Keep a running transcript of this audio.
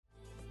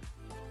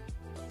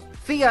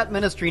Fiat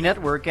Ministry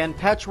Network and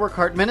Patchwork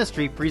Heart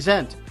Ministry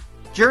present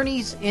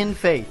Journeys in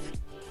Faith.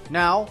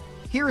 Now,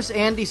 here's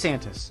Andy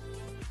Santis.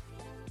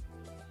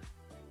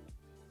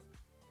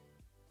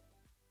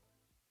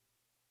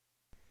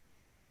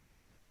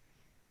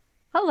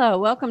 Hello,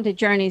 welcome to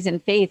Journeys in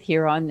Faith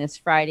here on this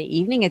Friday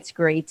evening. It's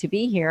great to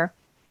be here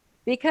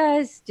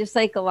because just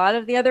like a lot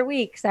of the other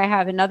weeks, I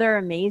have another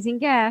amazing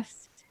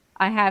guest.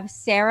 I have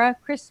Sarah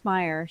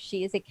Christmyer.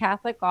 She is a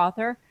Catholic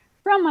author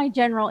from my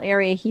general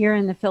area here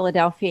in the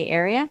Philadelphia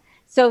area.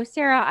 So,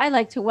 Sarah, I'd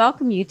like to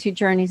welcome you to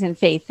Journeys in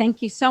Faith.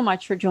 Thank you so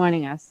much for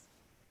joining us.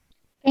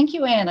 Thank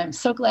you, Anne. I'm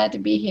so glad to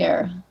be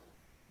here.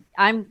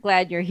 I'm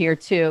glad you're here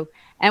too.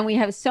 And we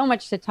have so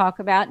much to talk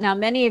about. Now,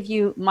 many of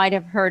you might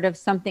have heard of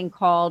something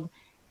called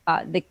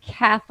the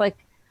Catholic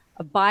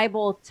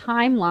Bible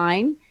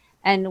Timeline,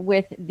 and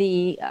with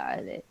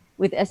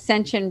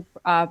Ascension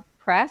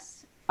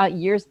Press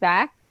years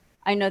back.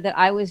 I know that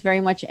I was very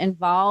much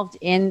involved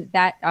in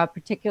that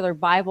particular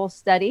Bible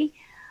study,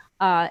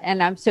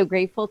 and I'm so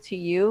grateful to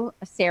you,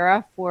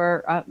 Sarah,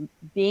 for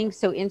being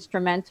so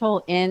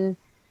instrumental in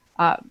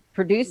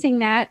producing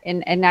that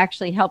and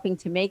actually helping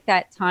to make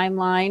that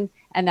timeline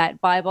and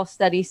that Bible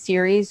study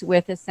series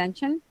with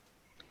Ascension.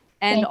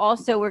 And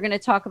also, we're going to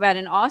talk about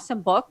an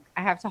awesome book.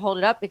 I have to hold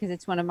it up because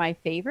it's one of my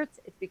favorites.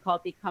 It's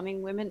called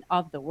Becoming Women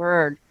of the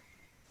Word.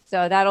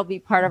 So that'll be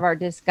part of our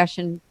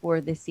discussion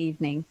for this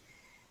evening.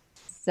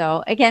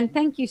 So again,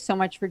 thank you so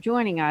much for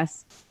joining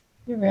us.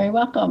 You're very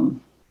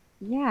welcome.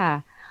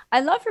 Yeah.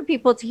 I'd love for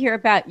people to hear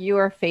about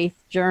your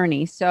faith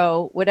journey.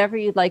 So whatever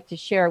you'd like to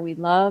share, we'd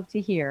love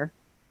to hear.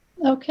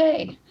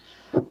 Okay.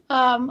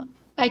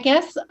 I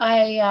guess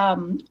I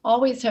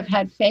always have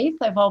had faith.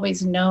 I've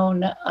always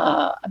known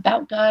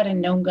about God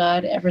and known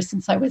God ever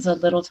since I was a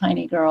little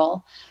tiny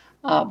girl.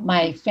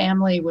 My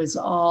family was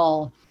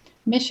all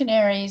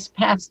missionaries,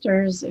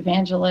 pastors,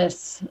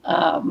 evangelists.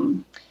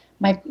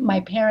 My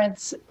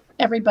parents,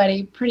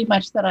 everybody pretty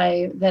much that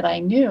I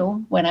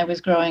knew when I was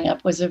growing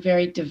up was a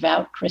very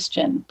devout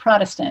Christian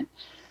Protestant.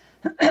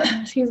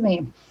 Excuse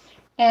me.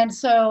 And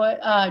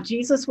so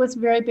Jesus was a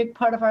very big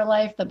part of our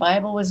life. The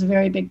Bible was a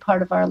very big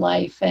part of our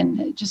life, and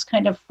it just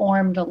kind of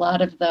formed a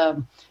lot of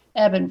the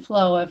ebb and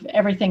flow of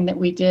everything that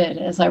we did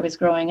as I was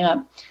growing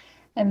up.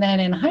 And then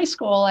in high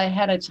school, I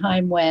had a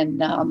time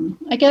when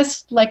I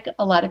guess like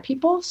a lot of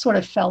people sort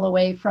of fell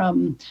away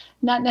from,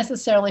 not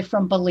necessarily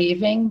from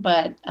believing,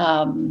 but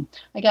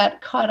I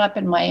got caught up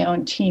in my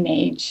own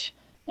teenage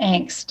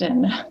angst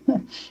and,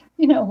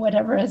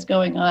 whatever is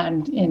going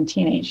on in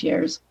teenage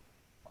years.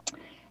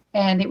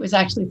 And it was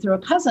actually through a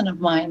cousin of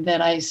mine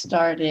that I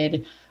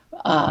started,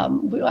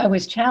 I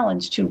was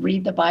challenged to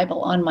read the Bible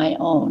on my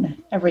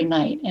own every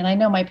night. And I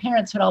know my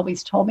parents had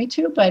always told me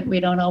to, but we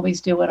don't always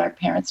do what our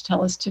parents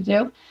tell us to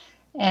do.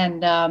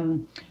 And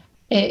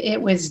it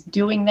was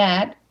doing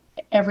that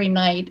every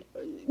night,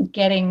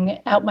 getting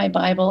out my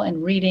Bible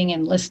and reading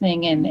and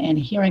listening and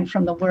hearing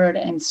from the Word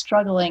and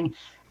struggling,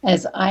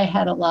 as I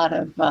had a lot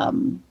of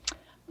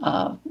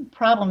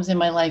problems in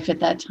my life at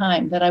that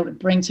time that I would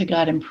bring to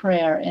God in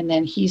prayer, and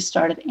then He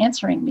started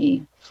answering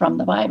me from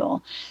the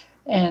Bible.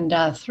 And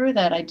through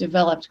that, I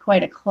developed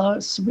quite a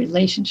close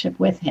relationship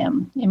with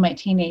Him in my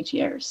teenage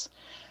years.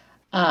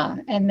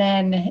 And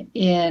then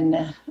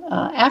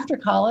after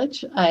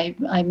college,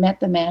 I met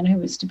the man who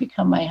was to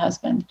become my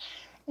husband.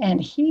 And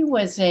he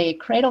was a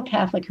cradle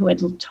Catholic who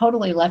had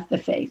totally left the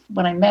faith.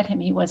 When I met him,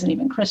 he wasn't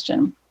even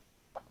Christian.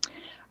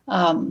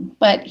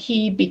 But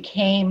he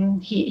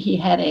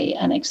had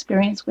an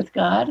experience with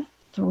God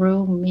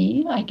through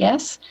me, I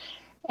guess,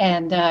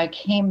 and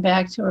came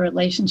back to a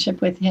relationship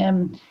with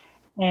Him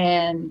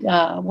and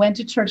went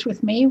to church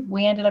with me.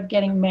 We ended up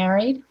getting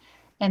married.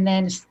 And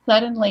then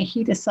suddenly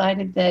he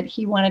decided that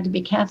he wanted to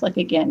be Catholic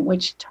again,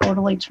 which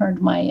totally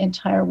turned my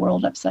entire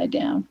world upside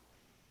down.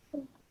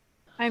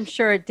 I'm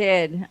sure it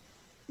did.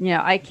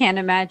 I can't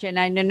imagine.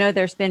 I know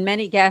there's been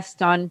many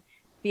guests on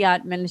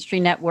Fiat Ministry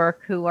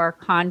Network who are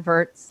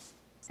converts,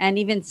 and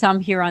even some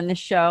here on the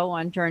show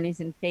on Journeys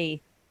in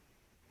Faith.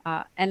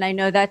 And I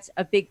know that's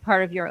a big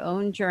part of your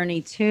own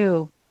journey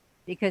too,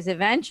 because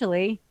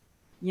eventually,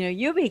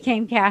 you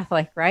became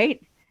Catholic, right?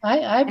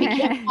 I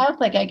became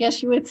Catholic, I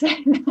guess you would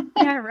say.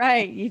 Yeah,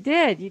 right. You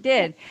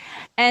did.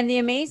 And the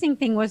amazing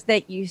thing was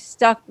that you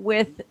stuck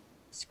with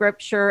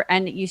Scripture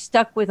and you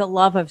stuck with a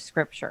love of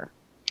Scripture.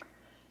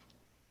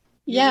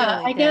 Yeah,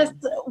 really I guess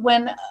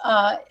when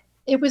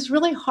it was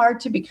really hard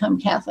to become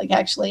Catholic,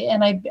 actually.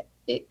 And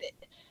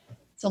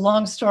it's a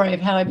long story of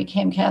how I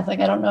became Catholic.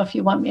 I don't know if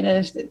you want me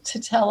to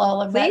tell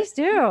all of that. Please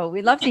do.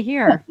 We'd love to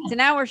hear. It's an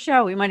hour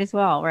show. We might as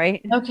well,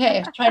 right?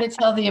 Okay. I'll try to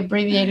tell the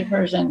abbreviated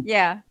version.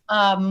 Yeah.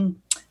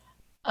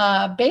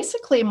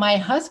 Basically, my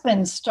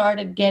husband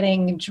started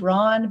getting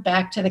drawn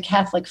back to the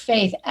Catholic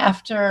faith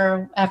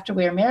after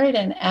we were married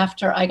and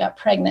after I got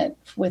pregnant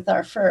with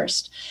our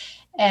first.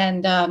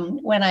 And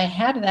when I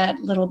had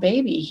that little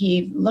baby,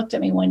 he looked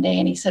at me one day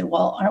and he said,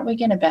 "Well, aren't we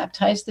going to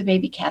baptize the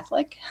baby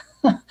Catholic?"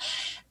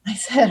 I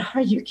said,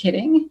 "Are you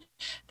kidding?"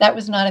 That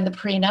was not in the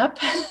prenup.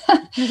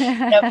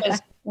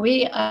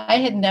 I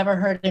had never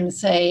heard him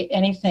say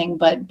anything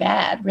but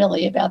bad,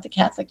 really, about the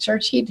Catholic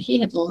Church. He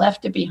had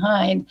left it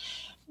behind.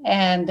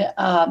 And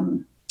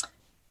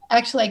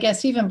actually, I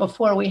guess even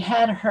before we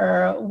had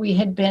her, we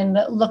had been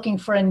looking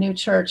for a new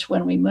church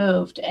when we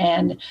moved,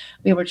 and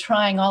we were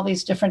trying all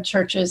these different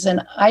churches,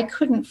 and I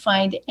couldn't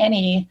find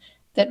any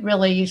that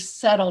really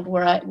settled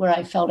where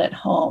I felt at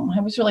home. I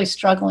was really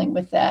struggling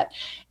with that.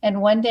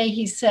 And one day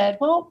he said,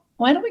 well,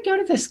 why don't we go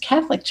to this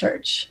Catholic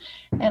church?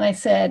 And I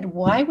said,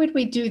 why would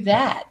we do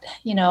that?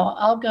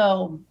 I'll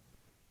go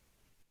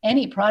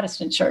any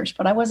Protestant church,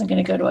 but I wasn't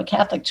going to go to a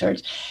Catholic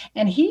church.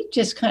 And he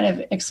just kind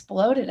of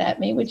exploded at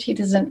me, which he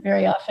doesn't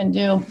very often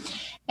do.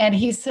 And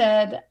he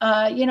said,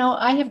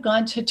 I have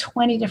gone to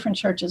 20 different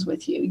churches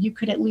with you. You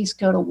could at least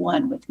go to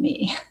one with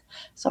me.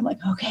 So I'm like,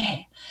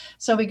 okay.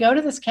 So we go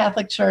to this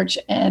Catholic church,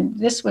 and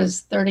this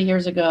was 30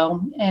 years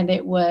ago. And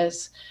it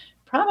was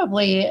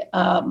probably,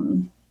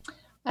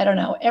 I don't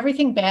know,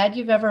 everything bad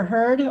you've ever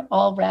heard,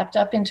 all wrapped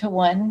up into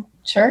one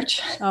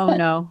church. Oh,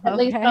 no. At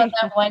least on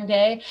that one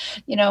day.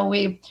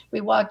 We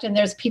walked in,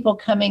 there's people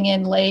coming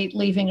in late,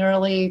 leaving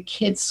early,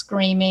 kids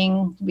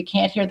screaming. We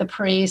can't hear the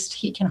priest.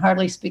 He can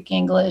hardly speak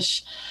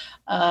English.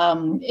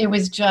 It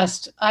was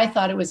just, I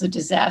thought it was a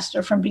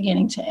disaster from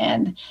beginning to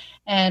end.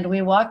 And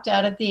we walked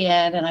out at the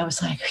end, and I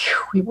was like,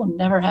 we will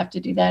never have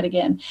to do that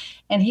again.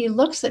 And he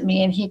looks at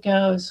me and he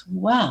goes,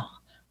 wow,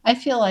 I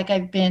feel like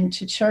I've been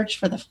to church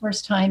for the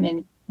first time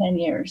in 10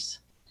 years.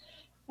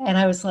 And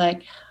I was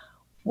like,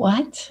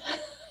 what?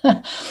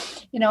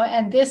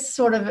 And this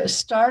sort of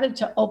started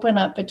to open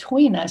up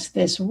between us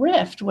this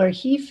rift where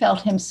he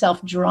felt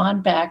himself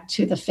drawn back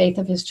to the faith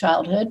of his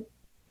childhood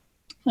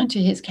and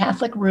to his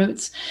Catholic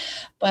roots.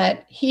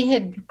 But he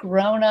had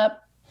grown up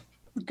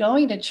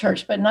going to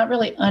church, but not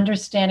really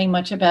understanding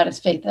much about his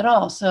faith at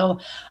all. So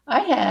I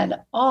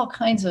had all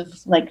kinds of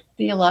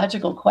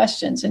theological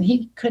questions, and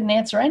he couldn't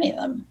answer any of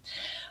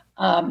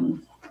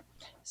them.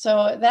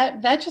 So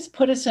that just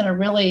put us in a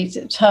really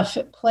tough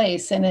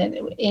place. And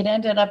it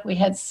ended up, we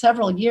had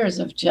several years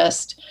of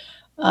just,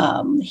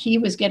 he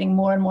was getting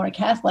more and more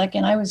Catholic,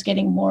 and I was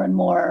getting more and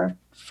more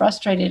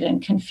frustrated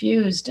and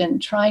confused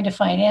and trying to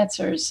find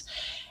answers.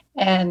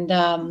 And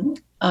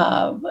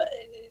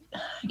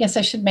I guess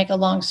I should make a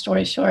long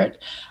story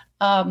short.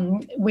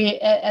 We,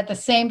 at the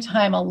same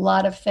time, a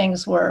lot of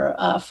things were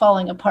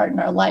falling apart in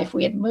our life.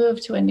 We had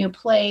moved to a new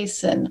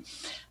place, and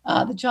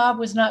the job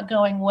was not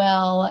going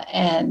well,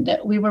 and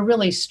we were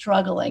really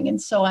struggling.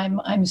 And so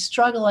I'm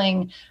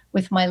struggling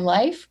with my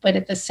life, but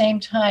at the same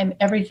time,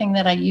 everything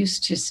that I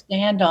used to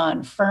stand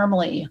on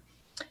firmly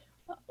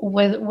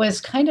was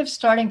kind of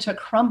starting to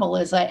crumble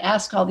as I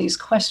ask all these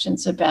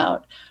questions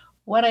about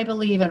what I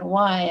believe and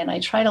why. And I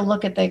try to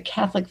look at the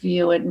Catholic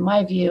view and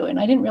my view, and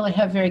I didn't really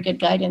have very good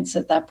guidance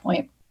at that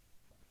point.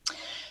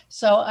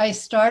 So I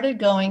started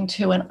going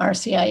to an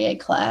RCIA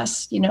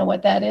class. You know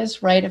what that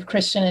is, Rite of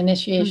Christian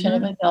Initiation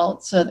of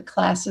Adults. So the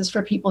class is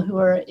for people who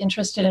are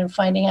interested in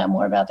finding out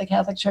more about the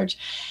Catholic Church.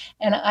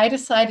 And I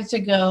decided to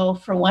go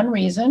for one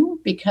reason,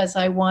 because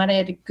I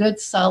wanted good,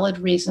 solid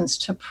reasons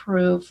to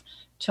prove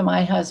to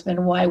my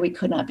husband why we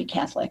could not be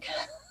Catholic.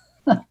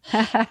 I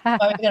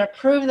was going to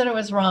prove that it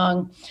was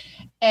wrong.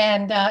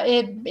 And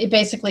it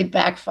basically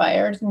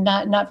backfired,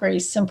 not very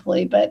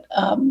simply, but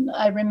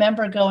I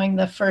remember going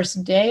the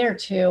first day or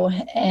two,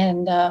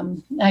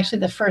 and actually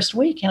the first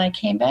week, and I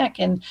came back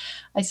and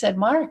I said,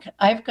 Mark,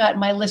 I've got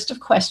my list of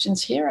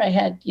questions here. I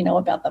had,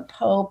 about the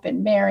Pope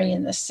and Mary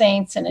and the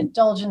saints and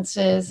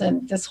indulgences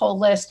and this whole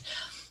list.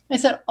 I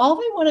said, all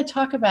I want to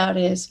talk about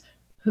is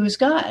who's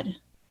God?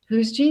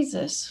 Who's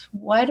Jesus?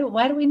 Why do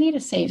we need a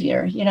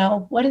savior?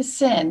 What is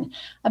sin?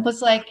 I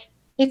was like,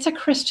 it's a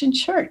Christian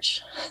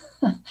church.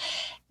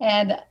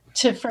 And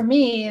for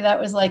me, that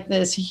was like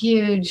this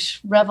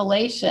huge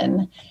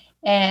revelation.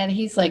 And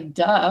he's like,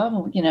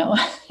 duh,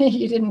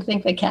 you didn't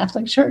think the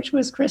Catholic Church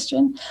was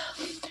Christian.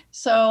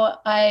 So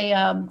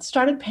I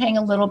started paying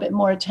a little bit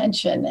more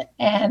attention.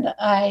 And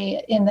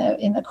in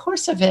the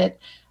course of it,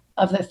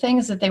 of the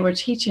things that they were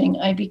teaching,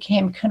 I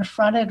became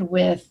confronted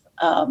with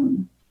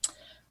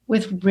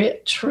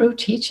true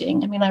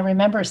teaching. I mean, I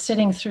remember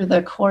sitting through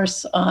the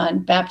course on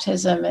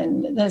baptism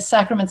and the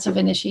sacraments of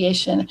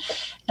initiation,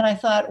 and I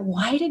thought,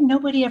 why did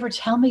nobody ever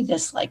tell me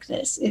this like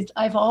this?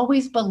 I've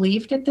always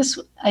believed it this.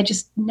 I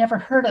just never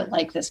heard it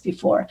like this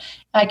before.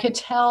 I could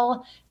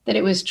tell that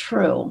it was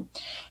true.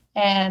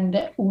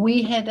 And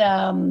we had,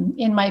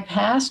 in my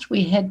past,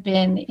 we had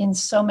been in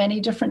so many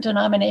different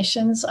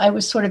denominations. I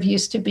was sort of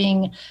used to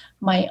being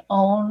my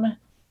own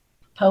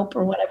Pope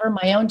or whatever,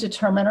 my own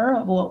determiner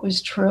of what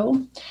was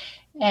true.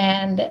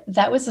 And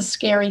that was a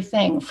scary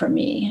thing for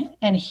me.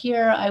 And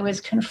here I was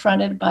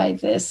confronted by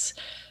this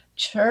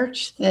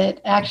church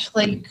that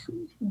actually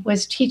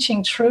was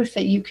teaching truth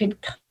that you could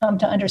come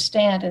to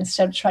understand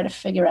instead of try to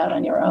figure out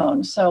on your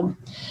own. So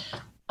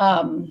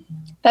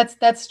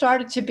that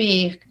started to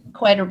be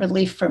quite a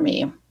relief for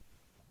me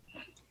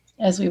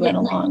as we went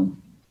along.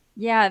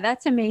 Yeah,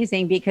 that's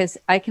amazing, because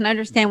I can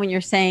understand when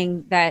you're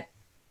saying that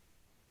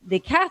the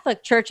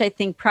Catholic Church, I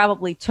think,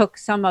 probably took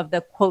some of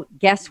the quote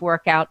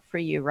guesswork out for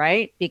you,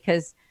 right?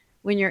 Because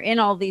when you're in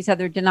all these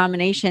other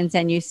denominations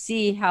and you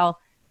see how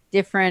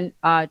different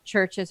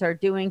churches are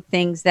doing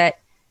things, that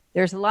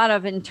there's a lot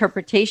of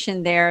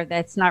interpretation there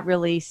that's not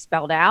really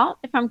spelled out,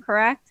 if I'm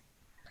correct.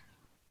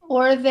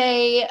 Or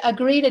they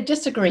agree to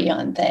disagree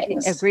on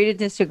things. Agree to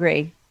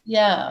disagree.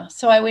 Yeah.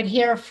 So I would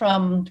hear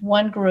from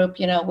one group,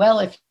 well,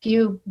 if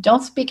you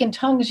don't speak in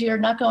tongues, you're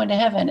not going to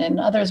heaven. And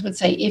others would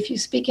say, if you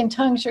speak in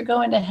tongues, you're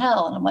going to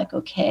hell. And I'm like,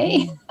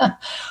 okay.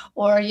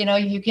 Or, you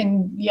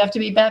have to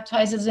be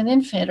baptized as an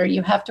infant, or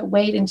you have to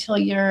wait until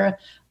you're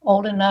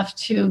old enough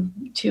to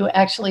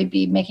actually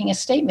be making a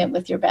statement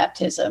with your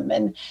baptism.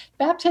 And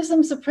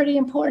baptism is a pretty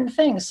important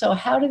thing. So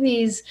how do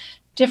these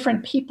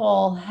different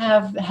people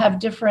have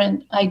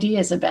different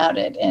ideas about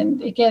it?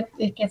 And it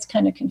gets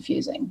kind of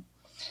confusing.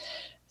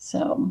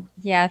 So,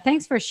 yeah,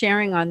 thanks for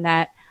sharing on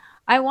that.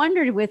 I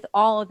wondered, with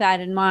all of that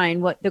in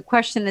mind, what the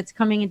question that's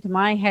coming into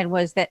my head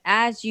was that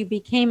as you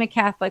became a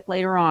Catholic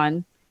later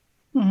on,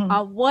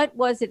 what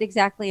was it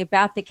exactly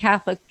about the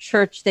Catholic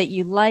Church that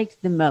you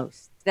liked the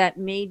most, that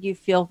made you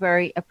feel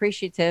very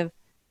appreciative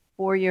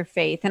for your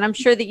faith? And I'm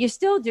sure that you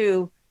still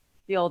do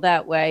feel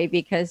that way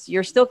because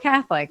you're still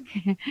Catholic,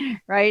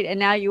 right? And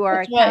now you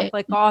are a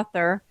Catholic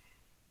author.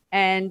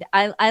 And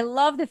I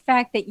love the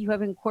fact that you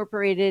have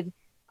incorporated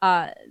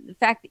the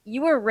fact that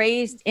you were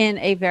raised in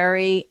a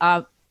very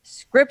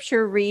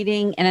scripture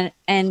reading and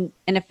in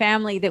a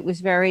family that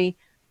was very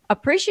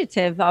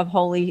appreciative of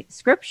Holy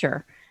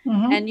Scripture.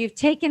 And you've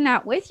taken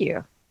that with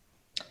you.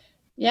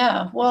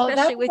 Yeah. Well,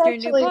 especially with your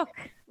new book,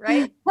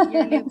 right?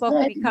 Your new book,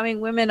 right.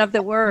 Becoming Women of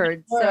the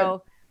Word.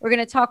 So we're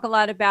going to talk a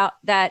lot about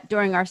that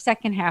during our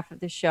second half of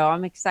the show.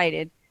 I'm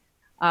excited.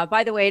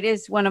 By the way, it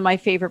is one of my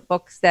favorite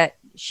books that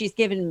she's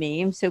given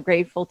me. I'm so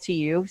grateful to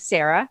you,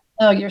 Sarah.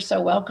 Oh, you're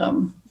so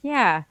welcome.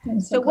 Yeah.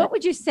 So what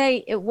would you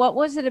say, what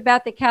was it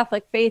about the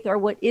Catholic faith, or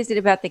what is it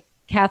about the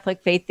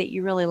Catholic faith that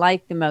you really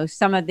like the most?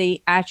 Some of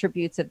the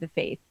attributes of the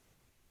faith.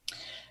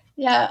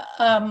 Yeah.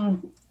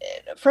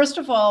 First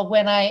of all,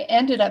 when I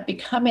ended up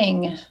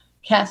becoming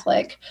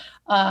Catholic,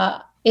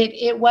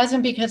 it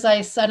wasn't because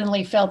I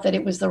suddenly felt that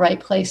it was the right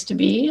place to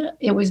be.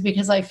 It was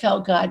because I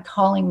felt God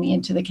calling me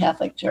into the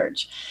Catholic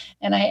Church.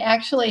 And I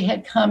actually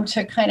had come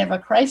to kind of a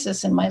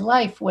crisis in my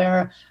life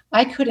where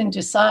I couldn't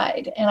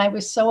decide. And I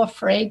was so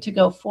afraid to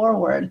go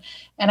forward.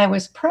 And I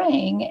was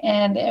praying.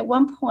 And at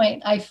one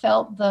point, I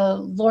felt the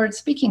Lord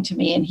speaking to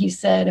me. And he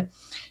said,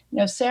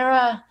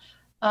 Sarah,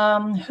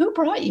 who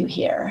brought you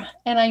here?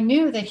 And I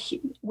knew that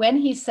when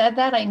he said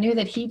that, I knew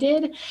that he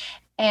did.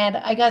 And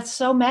I got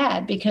so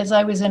mad because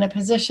I was in a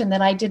position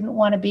that I didn't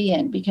want to be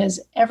in,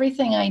 because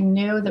everything I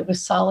knew that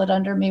was solid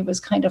under me was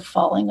kind of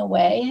falling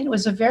away. It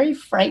was a very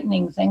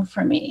frightening thing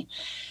for me.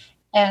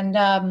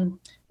 And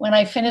when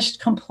I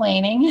finished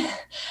complaining,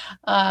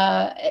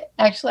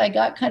 actually, I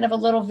got kind of a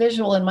little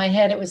visual in my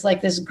head. It was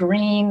like this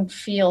green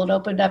field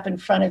opened up in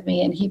front of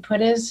me, and he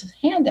put his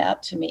hand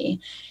out to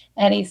me.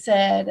 And he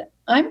said,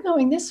 I'm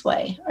going this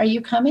way. Are you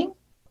coming?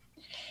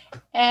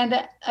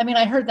 And I mean,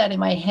 I heard that in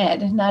my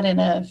head, not in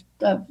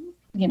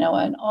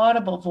an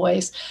audible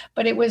voice,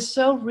 but it was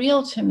so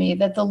real to me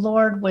that the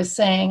Lord was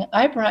saying,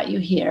 I brought you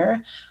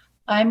here.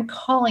 I'm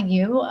calling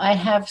you. I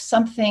have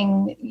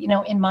something,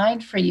 in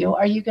mind for you.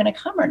 Are you going to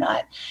come or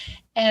not?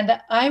 And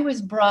I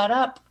was brought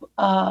up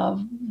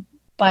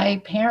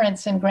by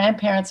parents and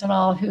grandparents and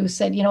all who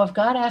said, if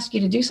God asks you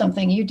to do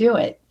something, you do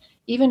it.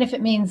 Even if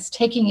it means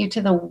taking you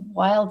to the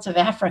wilds of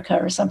Africa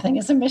or something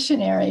as a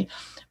missionary,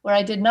 where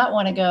I did not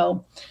want to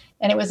go.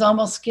 And it was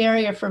almost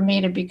scarier for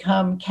me to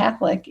become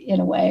Catholic in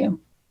a way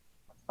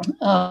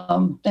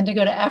than to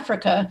go to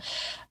Africa.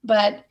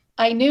 But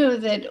I knew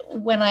that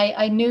when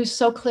I knew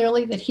so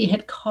clearly that he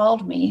had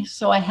called me,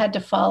 so I had to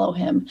follow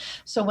him.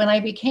 So when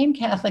I became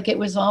Catholic, it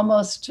was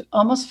almost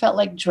felt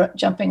like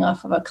jumping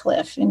off of a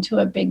cliff into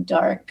a big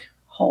dark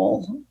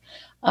hole.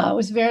 It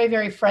was very,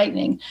 very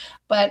frightening.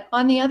 But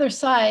on the other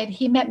side,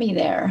 he met me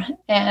there.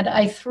 And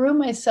I threw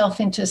myself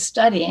into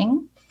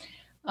studying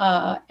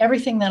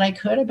everything that I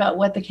could about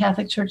what the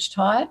Catholic Church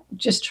taught.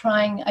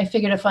 I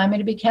figured if I'm going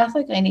to be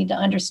Catholic, I need to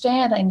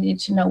understand. I need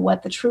to know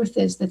what the truth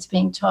is that's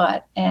being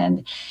taught.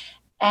 And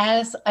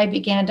as I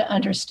began to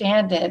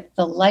understand it,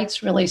 the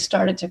lights really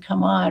started to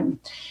come on.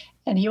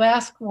 And you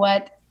ask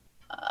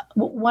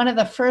one of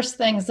the first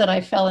things that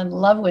I fell in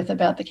love with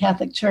about the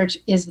Catholic Church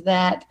is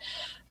that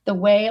the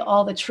way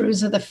all the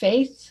truths of the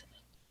faith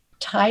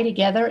tie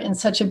together in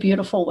such a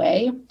beautiful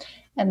way.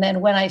 And then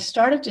when I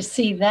started to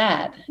see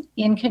that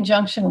in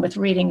conjunction with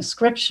reading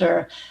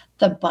scripture,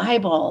 the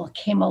Bible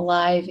came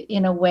alive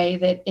in a way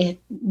that it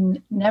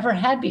never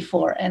had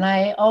before. And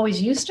I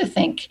always used to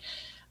think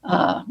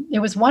it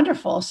was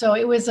wonderful. So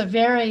it was a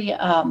very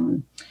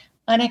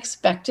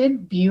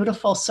unexpected,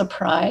 beautiful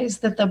surprise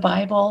that the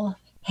Bible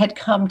had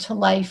come to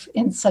life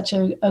in such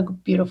a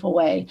beautiful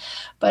way.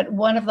 But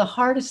one of the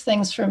hardest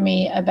things for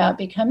me about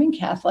becoming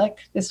Catholic,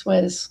 this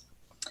was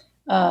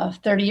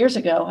 30 years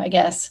ago, I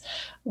guess,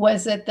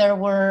 was that there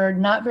were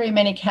not very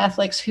many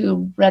Catholics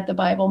who read the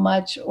Bible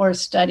much or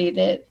studied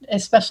it,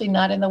 especially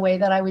not in the way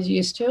that I was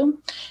used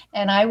to.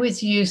 And I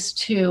was used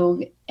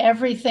to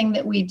everything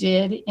that we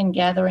did in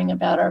gathering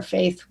about our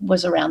faith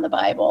was around the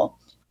Bible.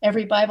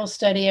 Every Bible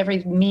study,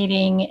 every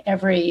meeting,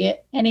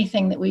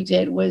 anything that we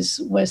did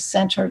was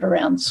centered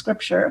around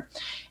Scripture.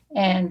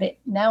 And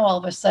now all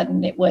of a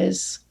sudden it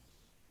was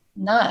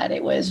not.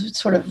 It was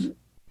sort of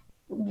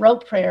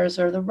rote prayers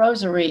or the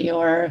rosary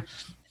or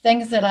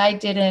things that I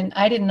didn't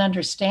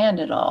understand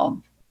at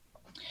all.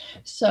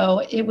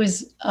 So it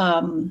was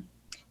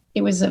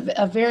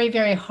a very,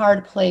 very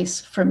hard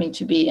place for me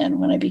to be in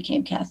when I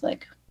became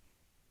Catholic.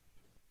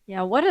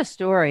 Yeah, what a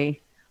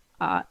story.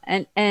 I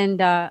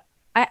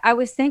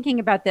was thinking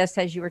about this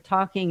as you were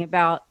talking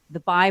about the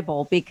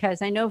Bible,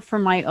 because I know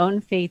from my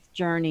own faith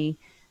journey,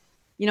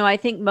 I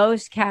think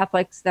most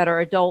Catholics that are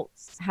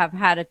adults have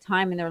had a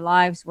time in their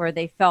lives where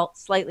they felt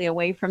slightly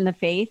away from the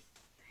faith.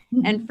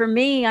 Mm-hmm. And for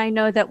me, I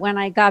know that when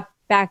I got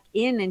back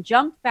in and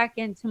jumped back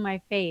into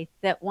my faith,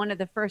 that one of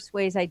the first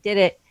ways I did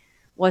it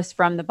was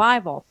from the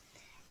Bible.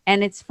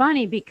 And it's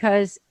funny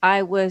because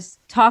I was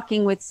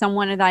talking with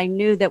someone that I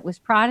knew that was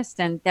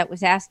Protestant that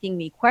was asking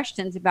me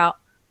questions about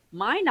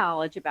my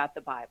knowledge about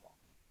the Bible.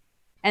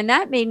 And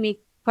that made me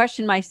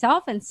question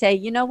myself and say,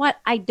 you know what?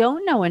 I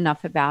don't know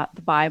enough about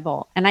the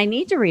Bible, and I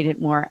need to read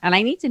it more, and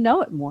I need to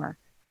know it more.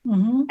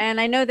 Mm-hmm. And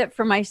I know that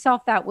for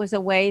myself, that was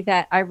a way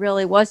that I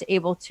really was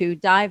able to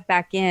dive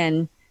back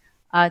in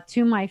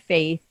to my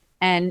faith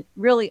and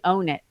really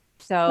own it.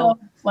 So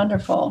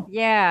wonderful.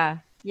 Yeah.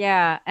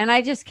 And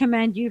I just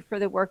commend you for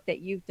the work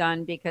that you've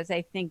done, because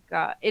I think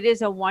it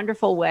is a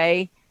wonderful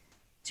way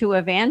to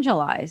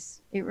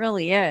evangelize. It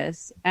really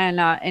is.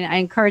 And I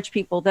encourage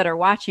people that are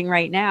watching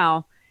right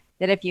now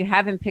that if you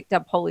haven't picked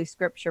up Holy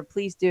Scripture,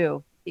 please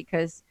do,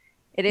 because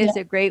it is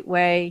a great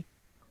way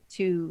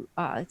to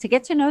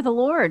get to know the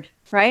Lord,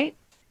 right?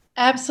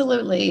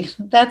 Absolutely.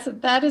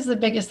 That is the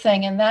biggest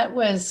thing. And that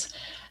was,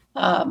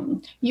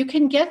 you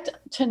can get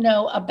to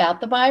know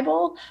about the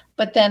Bible,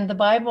 but then the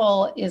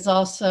Bible is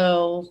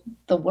also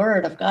the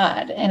Word of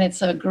God. And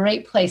it's a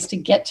great place to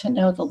get to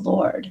know the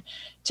Lord,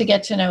 to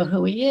get to know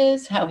who He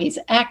is, how He's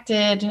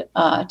acted,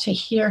 to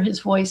hear His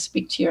voice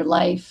speak to your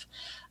life.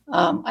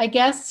 I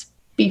guess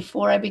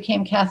before I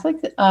became Catholic,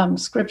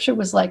 Scripture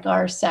was like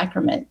our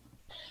sacrament.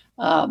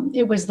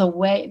 It was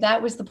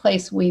that was the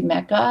place we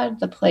met God,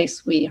 the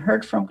place we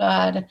heard from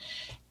God.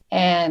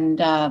 And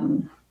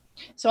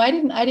so I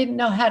didn't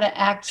know how to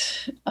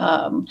act.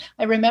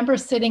 I remember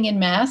sitting in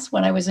Mass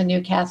when I was a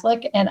new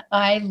Catholic, and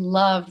I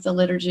loved the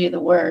Liturgy of the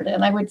Word.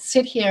 And I would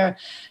sit here,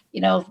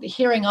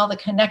 hearing all the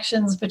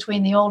connections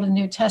between the Old and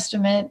New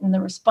Testament and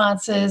the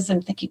responses,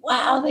 and thinking,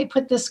 wow, they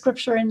put this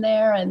scripture in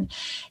there. And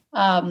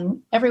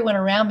everyone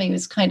around me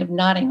was kind of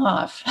nodding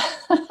off.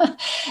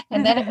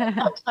 And then it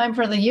was time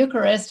for the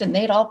Eucharist, and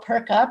they'd all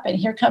perk up, and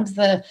here comes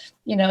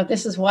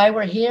this is why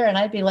we're here. And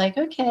I'd be like,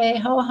 okay,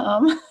 ho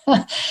hum.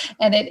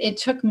 And it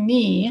took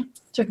me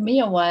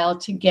a while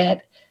to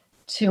get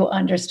to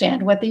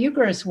understand what the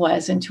Eucharist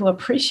was and to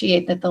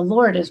appreciate that the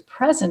Lord is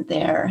present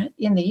there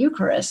in the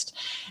Eucharist.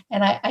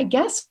 And I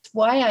guess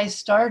why I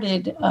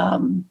started,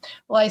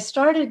 I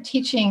started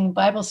teaching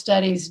Bible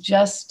studies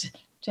just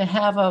to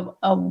have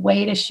a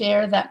way to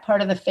share that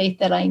part of the faith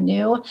that I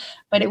knew.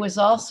 But it was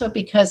also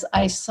because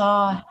I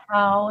saw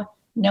how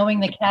knowing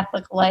the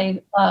Catholic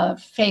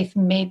faith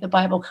made the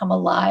Bible come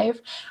alive.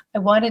 I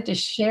wanted to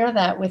share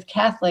that with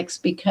Catholics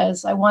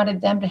because I wanted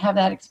them to have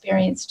that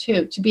experience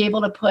too, to be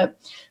able to put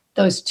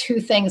those two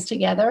things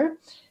together.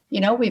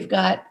 We've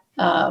got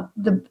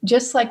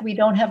just like we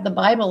don't have the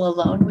Bible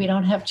alone, we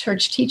don't have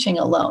church teaching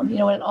alone.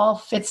 It all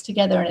fits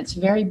together, and it's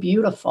very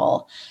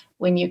beautiful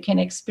when you can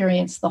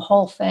experience the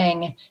whole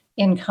thing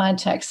in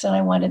context. And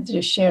I wanted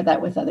to share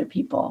that with other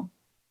people.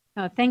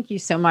 Oh, thank you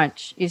so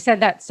much. You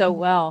said that so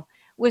well.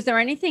 Was there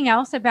anything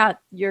else about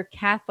your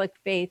Catholic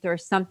faith or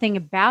something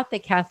about the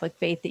Catholic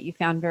faith that you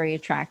found very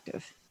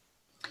attractive?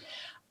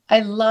 I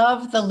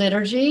love the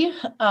liturgy.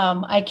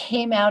 I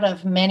came out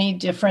of many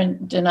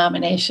different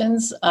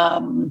denominations.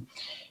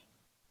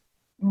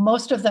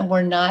 Most of them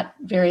were not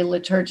very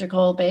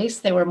liturgical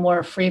based. They were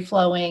more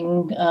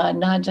free-flowing,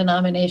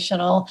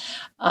 non-denominational.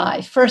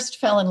 I first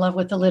fell in love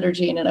with the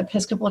liturgy in an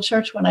Episcopal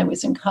church when I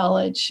was in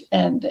college,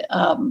 and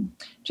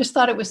just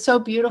thought it was so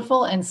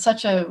beautiful and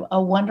such a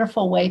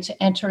wonderful way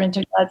to enter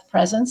into God's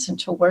presence and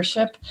to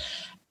worship.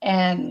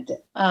 And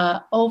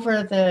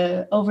over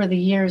the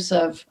years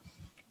of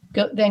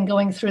then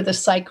going through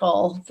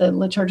the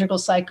liturgical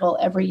cycle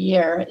every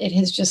year, it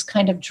has just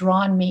kind of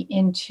drawn me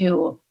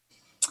into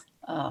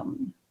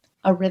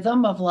a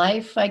rhythm of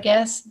life, I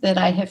guess, that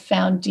I have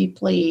found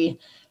deeply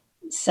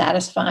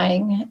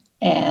satisfying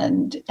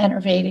and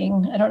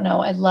enervating. I don't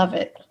know. I love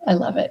it.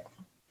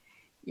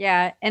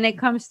 Yeah. And it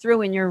comes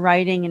through in your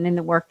writing and in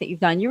the work that you've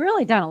done. You've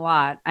really done a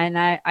lot. And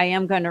I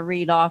am going to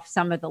read off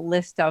some of the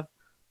list of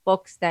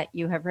books that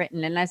you have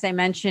written. And as I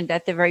mentioned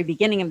at the very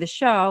beginning of the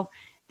show,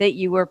 that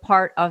you were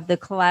part of the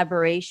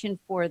collaboration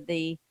for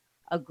the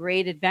a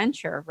Great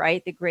Adventure,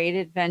 right? The Great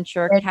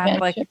Adventure Great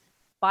Catholic Adventure.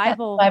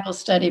 Bible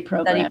Study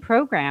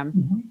program.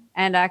 Mhm.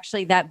 And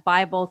actually that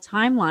Bible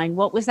timeline,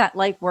 what was that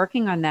like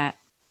working on that?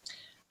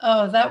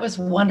 Oh, that was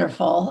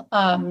wonderful.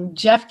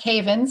 Jeff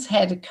Cavins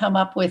had come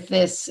up with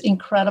this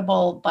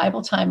incredible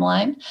Bible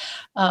timeline,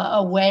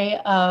 a way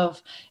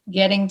of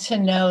getting to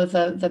know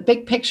the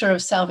big picture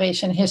of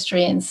salvation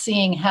history and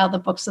seeing how the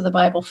books of the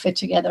Bible fit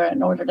together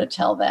in order to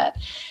tell that.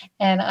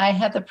 And I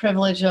had the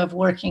privilege of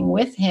working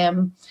with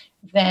him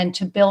then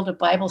to build a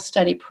Bible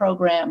study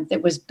program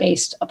that was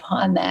based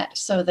upon that,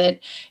 so that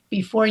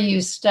before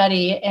you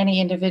study any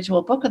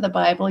individual book of the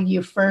Bible,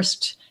 you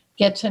first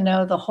get to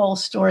know the whole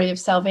story of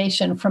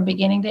salvation from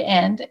beginning to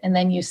end, and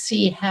then you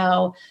see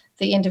how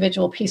the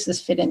individual pieces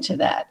fit into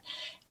that.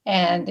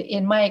 And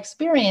in my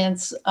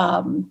experience,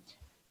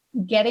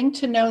 getting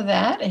to know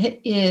that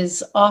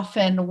is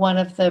often one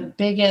of the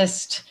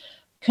biggest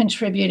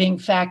contributing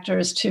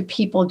factors to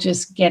people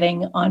just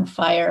getting on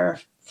fire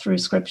through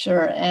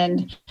Scripture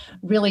and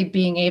really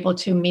being able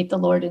to meet the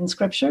Lord in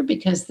Scripture,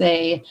 because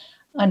they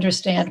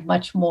understand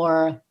much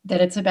more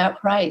that it's about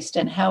Christ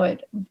and how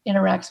it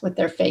interacts with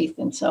their faith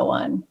and so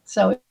on.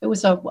 So it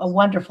was a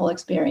wonderful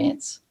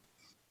experience.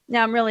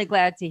 Now, I'm really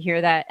glad to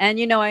hear that. And,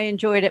 I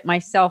enjoyed it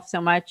myself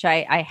so much.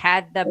 I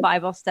had the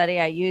Bible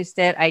study. I used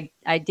it. I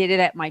did it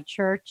at my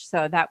church.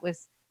 So that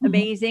was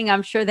amazing.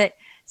 I'm sure that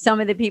some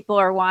of the people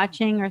are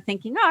watching are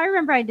thinking, oh, I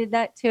remember I did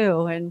that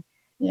too. And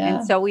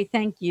so we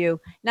thank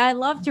you. Now, I'd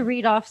love to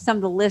read off some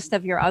of the list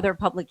of your other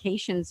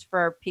publications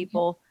for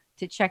people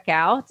to check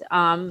out.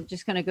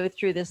 Just going to go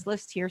through this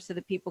list here so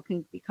that people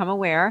can become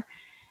aware.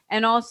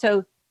 And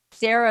also,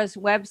 Sarah's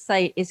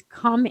website is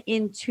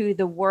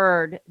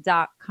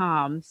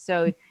comeintotheword.com.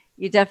 So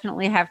you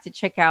definitely have to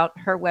check out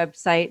her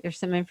website. There's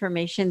some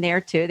information there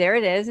too. There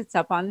it is. It's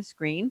up on the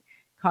screen,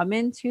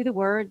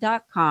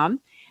 comeintotheword.com.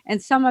 And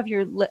some of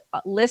your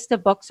list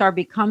of books are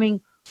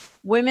Becoming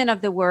Women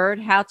of the Word,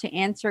 How to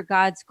Answer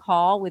God's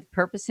Call with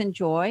Purpose and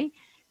Joy,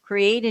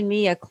 Create in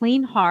Me a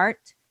Clean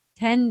Heart,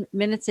 10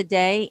 minutes a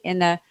day in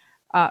the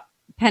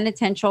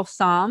penitential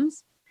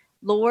Psalms,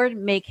 Lord,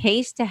 Make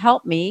Haste to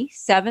Help Me,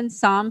 7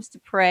 Psalms to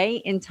Pray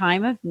in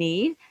Time of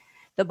Need,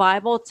 the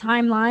Bible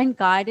Timeline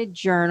Guided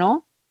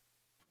Journal.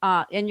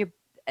 And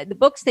the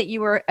books that you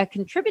were a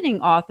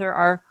contributing author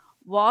are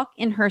Walk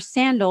in Her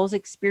Sandals,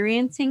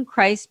 Experiencing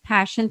Christ's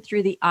Passion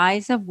Through the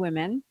Eyes of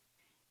Women,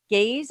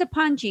 Gaze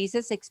Upon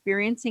Jesus,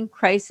 Experiencing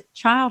Christ's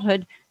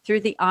Childhood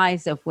Through the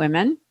Eyes of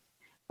Women,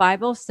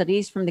 Bible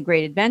Studies from the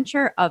Great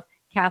Adventure of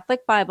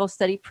Catholic Bible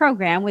Study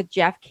Program with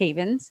Jeff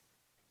Cavins,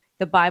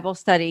 the Bible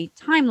Study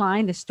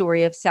Timeline, The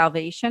Story of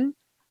Salvation,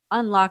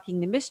 Unlocking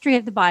the Mystery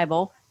of the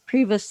Bible,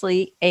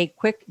 previously A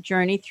Quick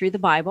Journey Through the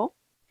Bible,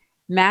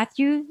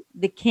 Matthew,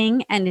 the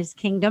King and His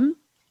Kingdom,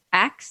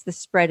 Acts, The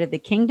Spread of the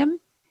Kingdom,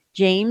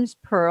 James,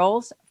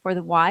 Pearls for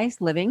the Wise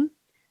Living,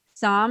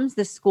 Psalms,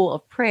 The School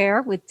of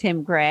Prayer with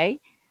Tim Gray,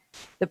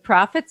 The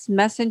Prophets,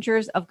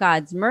 Messengers of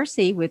God's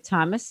Mercy with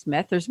Thomas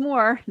Smith. There's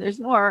more.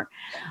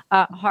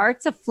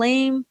 Hearts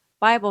Aflame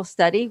Bible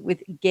Study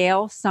with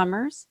Gail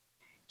Summers,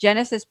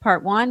 Genesis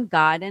Part 1,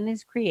 God and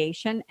His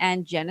Creation,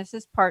 and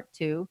Genesis Part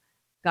 2,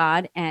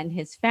 God and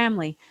His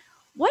Family.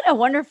 What a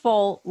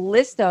wonderful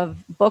list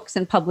of books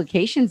and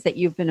publications that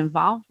you've been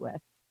involved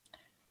with.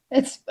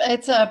 It's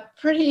a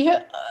pretty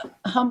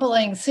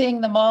humbling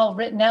seeing them all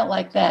written out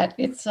like that.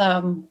 It's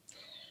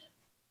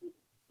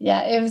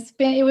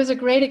it was a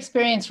great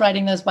experience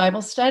writing those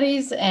Bible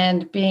studies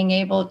and being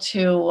able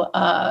to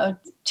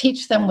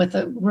teach them with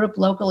a group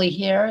locally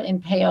here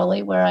in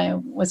Paoli, where I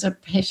was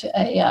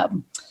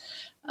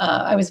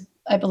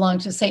I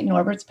belonged to St.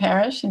 Norbert's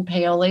Parish in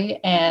Paoli,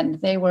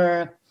 and they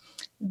were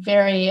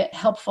very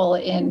helpful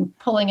in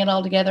pulling it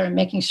all together and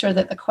making sure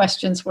that the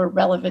questions were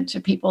relevant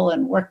to people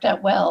and worked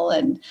out well.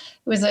 And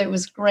it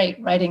was great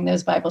writing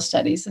those Bible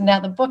studies. And now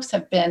the books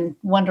have been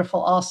wonderful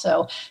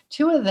also.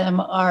 2 of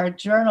them are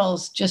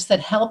journals just that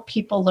help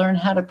people learn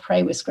how to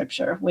pray with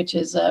Scripture, which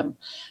is a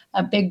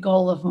big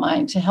goal of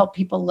mine, to help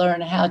people learn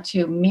how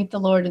to meet the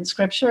Lord in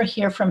Scripture,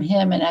 hear from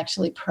Him, and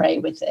actually pray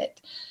with it.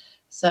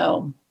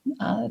 So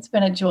it's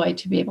been a joy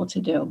to be able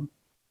to do.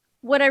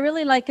 What I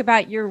really like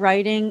about your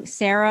writing,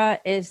 Sarah,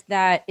 is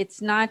that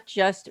it's not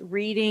just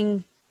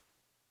reading.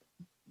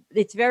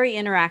 It's very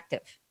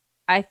interactive.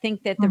 I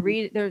think that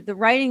the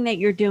writing that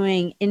you're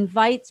doing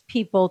invites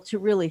people to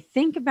really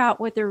think about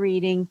what they're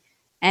reading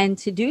and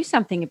to do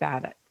something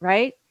about it,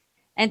 right?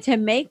 And to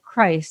make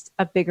Christ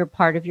a bigger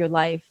part of your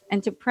life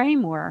and to pray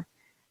more.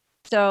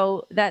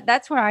 So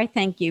that's where I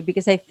thank you,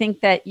 because I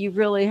think that you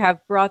really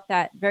have brought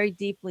that very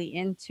deeply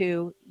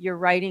into your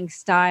writing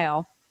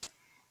style.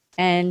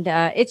 And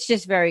it's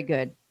just very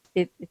good.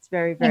 It's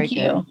very, very good.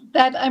 Thank you.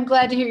 That I'm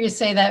glad to hear you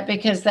say that,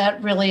 because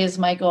that really is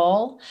my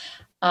goal.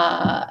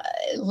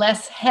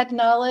 Less head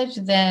knowledge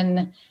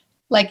than,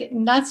 like,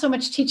 not so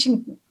much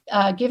teaching,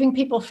 giving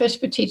people fish,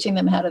 but teaching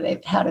them how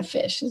to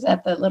fish. Is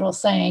that the little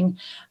saying?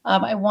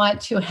 I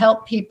want to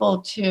help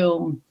people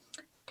to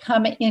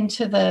come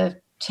into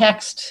the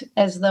text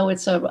as though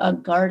it's a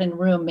garden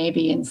room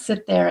maybe, and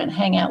sit there and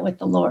hang out with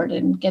the Lord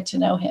and get to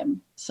know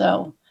him.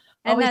 So,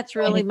 and that's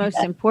really most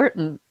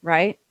important,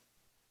 right?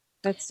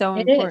 That's so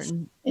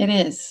important. It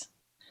is.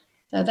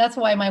 So that's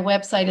why my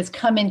website is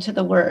Come Into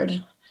the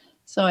Word.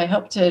 So I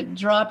hope to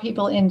draw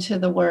people into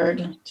the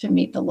Word to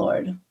meet the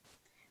Lord.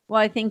 Well,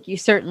 I think you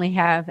certainly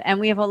have. And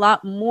we have a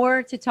lot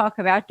more to talk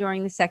about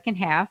during the second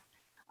half.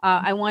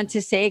 I want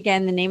to say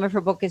again, the name of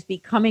her book is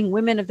Becoming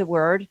Women of the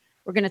Word.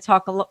 We're going to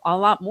talk a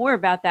lot more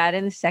about that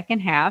in the second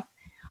half.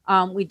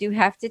 We do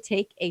have to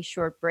take a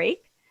short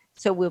break.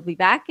 So we'll be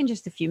back in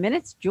just a few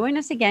minutes. Join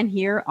us again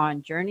here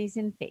on Journeys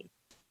in Faith.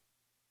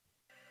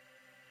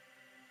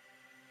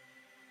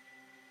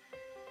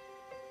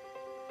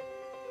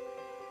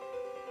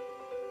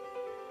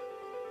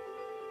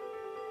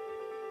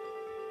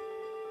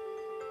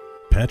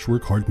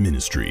 Patchwork Heart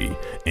Ministry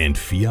and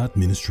Fiat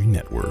Ministry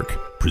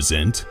Network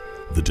present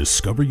the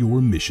Discover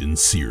Your Mission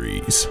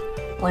series.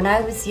 When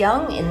I was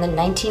young, in the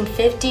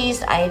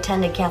 1950s, I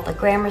attended Catholic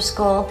grammar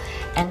school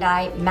and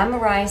I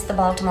memorized the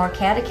Baltimore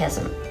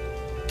Catechism.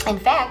 In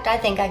fact, I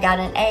think I got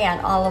an A on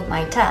all of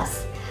my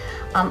tests.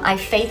 I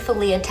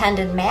faithfully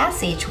attended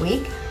Mass each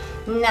week,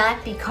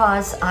 not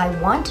because I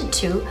wanted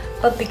to,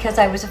 but because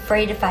I was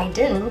afraid if I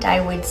didn't,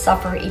 I would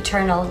suffer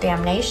eternal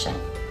damnation.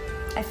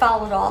 I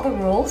followed all the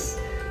rules.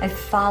 I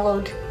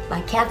followed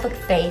my Catholic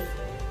faith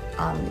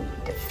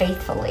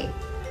faithfully.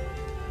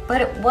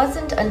 But it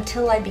wasn't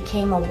until I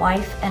became a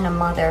wife and a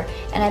mother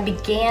and I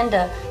began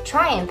to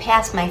try and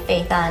pass my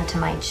faith on to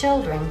my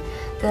children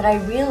that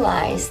I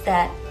realized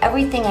that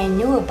everything I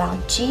knew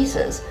about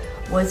Jesus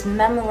was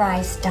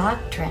memorized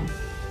doctrine.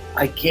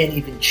 I can't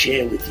even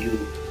share with you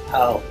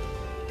how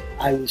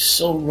I was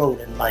so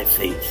rooted in my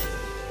faith.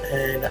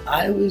 And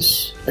I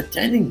was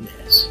attending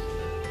Mass,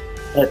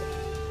 but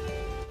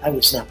I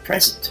was not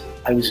present.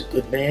 I was a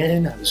good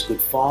man, I was a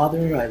good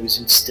father, I was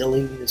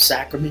instilling the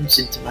sacraments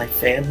into my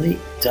family.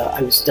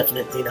 I was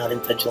definitely not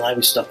intentional. I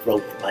was stuck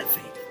rooted in my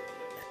faith.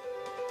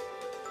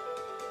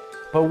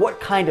 But what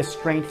kind of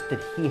strength did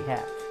he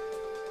have?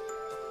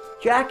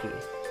 Jackie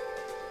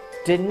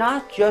did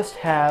not just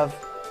have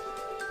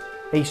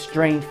a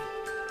strength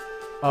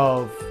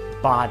of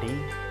body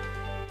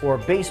or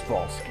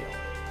baseball skill.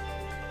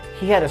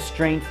 He had a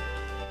strength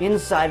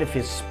inside of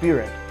his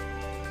spirit,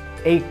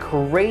 a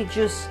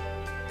courageous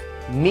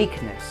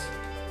meekness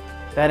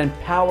that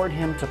empowered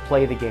him to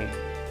play the game.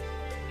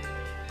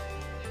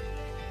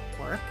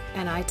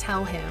 And I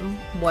tell him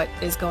what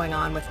is going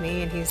on with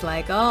me, and he's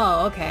like,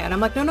 oh, okay. And I'm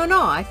like,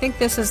 no, I think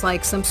this is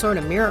like some sort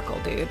of miracle,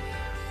 dude.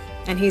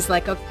 And he's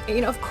like,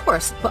 okay, of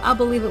course, but I'll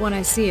believe it when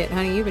I see it.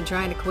 Honey, you've been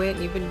trying to quit,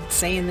 and you've been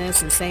saying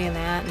this and saying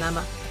that. And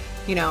I'm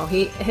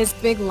his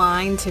big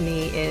line to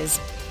me is,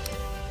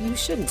 you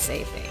shouldn't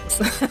say things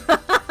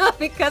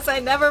because I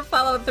never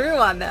follow through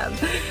on them.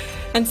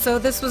 And so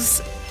this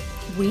was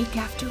week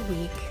after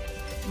week,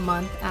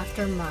 month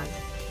after month.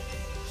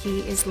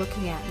 He is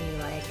looking at me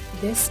like,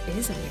 this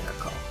is a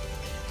miracle.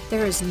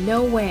 There is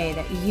no way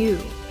that you,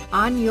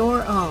 on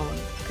your own,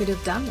 could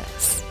have done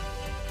this.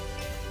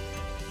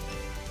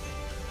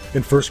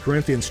 In 1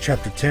 Corinthians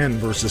chapter 10,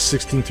 verses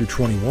 16 through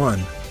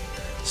 21,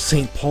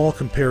 St. Paul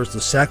compares the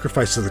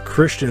sacrifice of the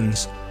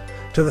Christians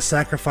to the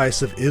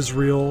sacrifice of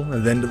Israel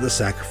and then to the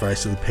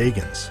sacrifice of the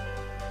pagans.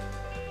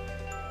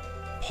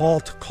 Paul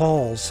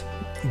calls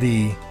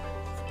the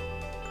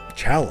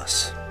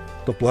chalice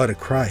the blood of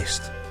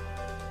Christ,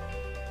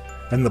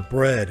 and the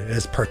bread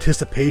as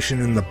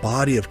participation in the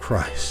body of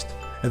Christ,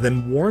 and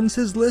then warns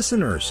his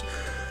listeners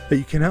that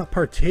you cannot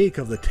partake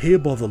of the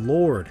table of the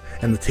Lord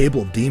and the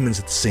table of demons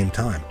at the same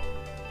time.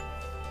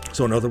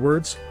 So in other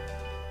words,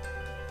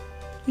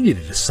 you need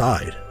to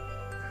decide,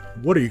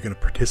 what are you going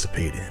to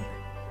participate in?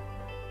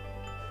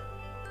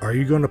 Are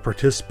you going to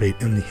participate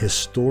in the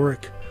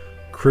historic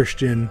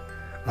Christian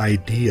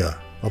idea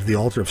of the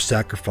altar of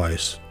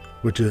sacrifice,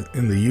 which is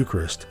in the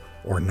Eucharist,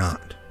 or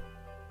not?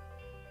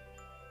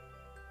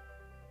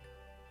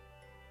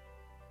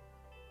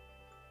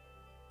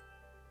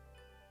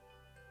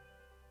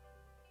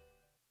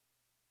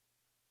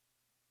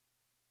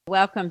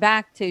 Welcome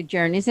back to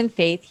Journeys in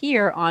Faith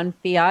here on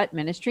Fiat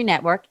Ministry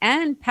Network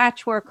and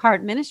Patchwork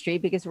Heart Ministry,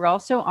 because we're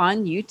also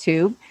on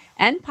YouTube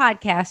and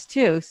podcast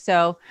too.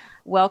 So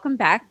welcome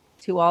back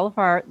to all of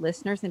our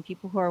listeners and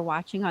people who are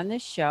watching on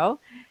this show.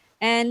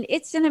 And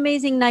it's an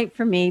amazing night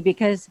for me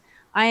because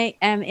I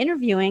am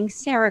interviewing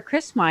Sarah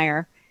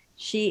Christmyer.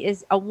 She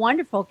is a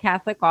wonderful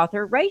Catholic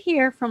author right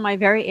here from my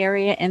very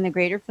area in the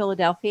greater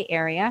Philadelphia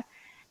area.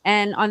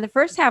 And on the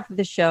first half of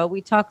the show,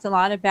 we talked a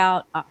lot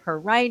about her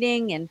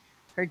writing and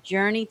her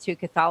journey to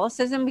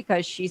Catholicism,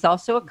 because she's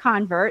also a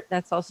convert.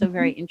 That's also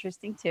very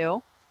interesting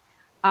too.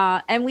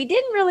 And we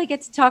didn't really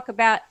get to talk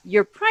about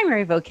your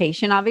primary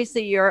vocation.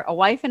 Obviously, you're a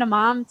wife and a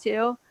mom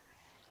too.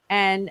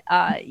 And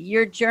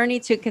your journey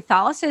to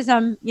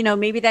Catholicism,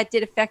 maybe that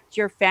did affect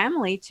your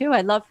family too.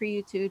 I'd love for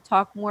you to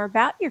talk more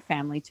about your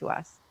family to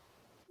us.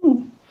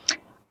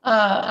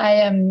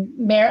 I've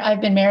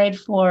been married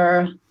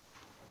for,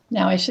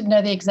 now I should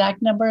know the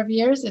exact number of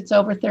years. It's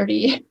over 30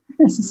 years.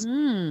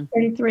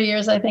 33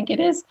 years, I think it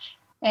is.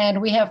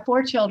 And we have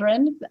 4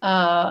 children,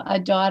 a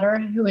daughter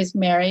who is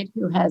married,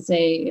 who has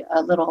a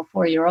little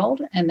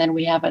 4-year-old. And then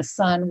we have a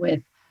son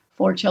with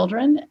 4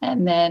 children,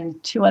 and then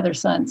 2 other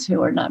sons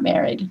who are not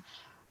married.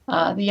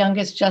 The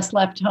youngest just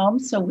left home,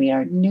 so we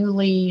are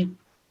newly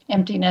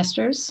empty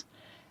nesters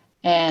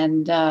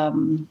and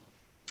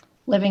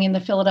living in the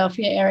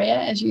Philadelphia area,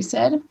 as you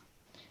said.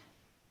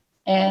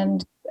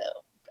 And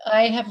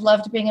I have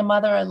loved being a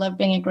mother. I love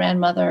being a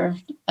grandmother,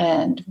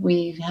 and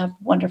we have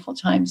wonderful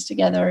times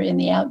together in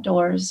the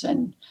outdoors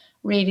and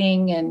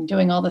reading and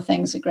doing all the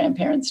things that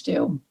grandparents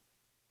do.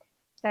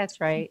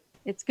 That's right.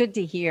 It's good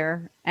to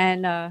hear.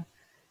 And,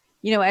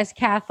 you know, as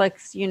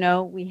Catholics, you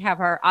know, we have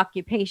our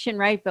occupation,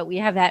 right? But we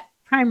have that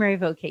primary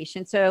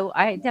vocation. So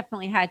I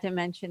definitely had to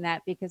mention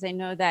that because I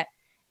know that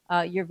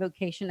your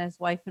vocation as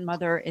wife and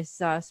mother is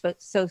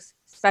so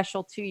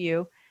special to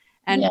you.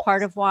 And Yes.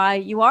 part of why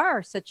you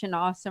are such an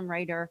awesome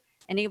writer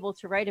and able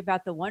to write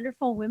about the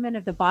wonderful women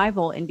of the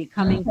Bible and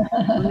becoming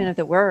women of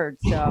the Word.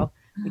 So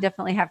we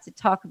definitely have to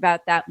talk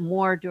about that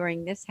more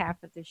during this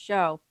half of the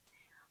show.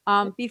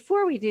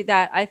 Before we do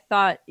that, I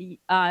thought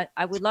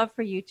I would love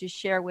for you to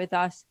share with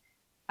us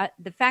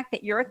the fact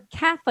that you're a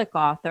Catholic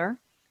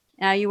author.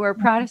 Now, you were a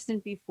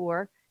Protestant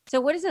before.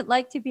 So what is it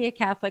like to be a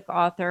Catholic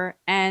author?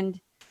 And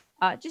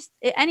just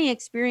any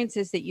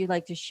experiences that you'd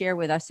like to share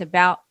with us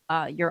about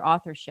your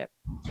authorship.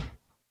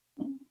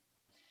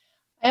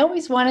 I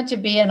always wanted to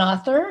be an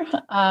author.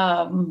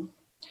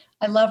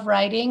 I love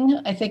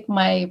writing. I think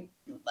I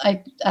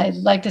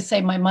like to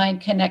say my mind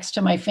connects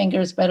to my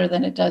fingers better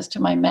than it does to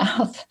my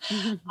mouth.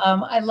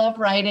 I love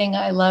writing.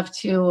 I love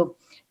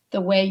the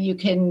way you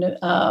can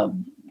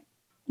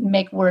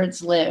make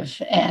words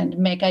live and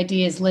make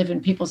ideas live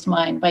in people's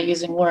mind by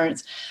using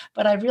words.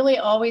 But I really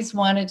always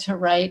wanted to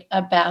write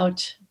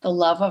about the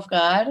love of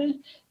God,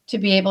 to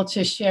be able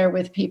to share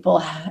with people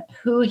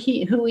who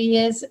he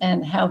is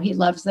and how he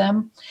loves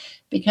them,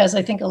 because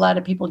I think a lot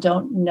of people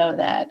don't know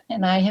that.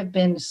 And I have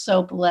been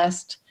so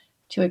blessed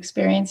to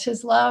experience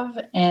his love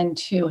and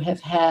to have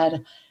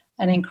had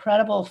an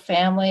incredible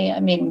family. I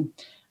mean,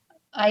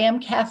 I am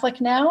Catholic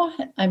now.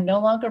 I'm no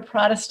longer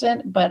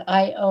Protestant, but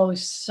I owe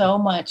so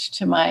much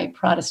to my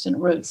Protestant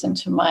roots and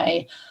to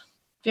my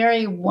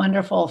very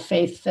wonderful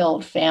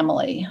faith-filled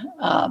family.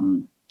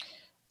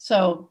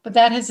 But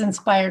that has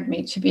inspired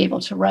me to be able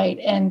to write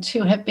and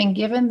to have been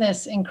given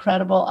this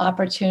incredible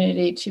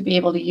opportunity to be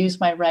able to use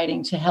my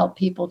writing to help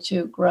people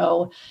to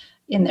grow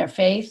in their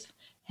faith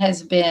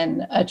has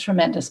been a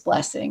tremendous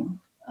blessing.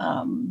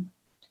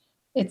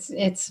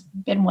 It's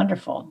been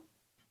wonderful.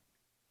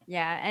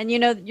 Yeah. And, you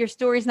know, your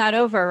story's not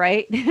over,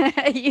 right?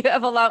 You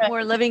have a lot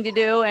more living to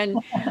do and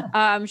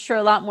I'm sure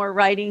a lot more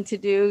writing to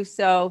do.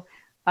 So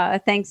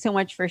thanks so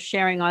much for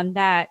sharing on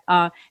that.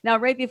 Now,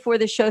 right before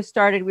the show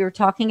started, we were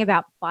talking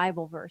about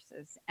Bible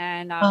verses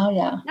and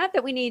not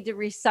that we need to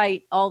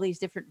recite all these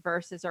different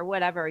verses or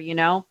whatever, you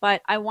know,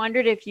 but I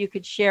wondered if you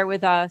could share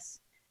with us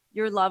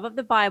your love of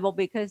the Bible,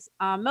 because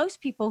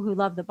most people who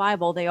love the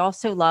Bible, they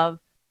also love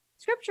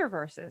scripture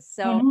verses.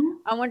 So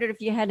I wondered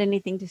if you had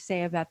anything to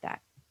say about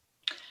that.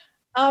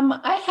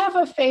 I have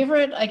a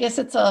favorite. I guess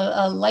it's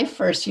a life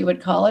verse, you would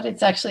call it.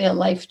 It's actually a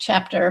life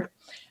chapter.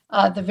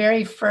 The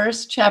very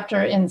first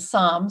chapter in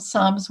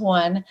Psalms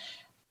 1.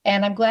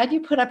 And I'm glad you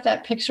put up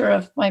that picture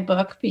of my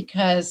book,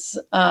 because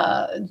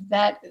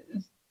that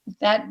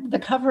the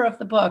cover of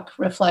the book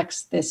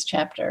reflects this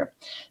chapter.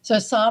 So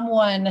Psalm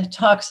 1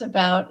 talks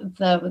about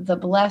the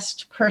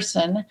blessed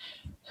person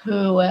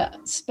who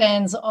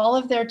spends all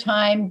of their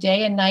time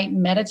day and night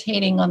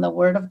meditating on the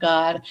word of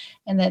God,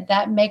 and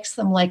that makes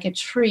them like a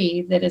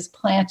tree that is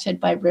planted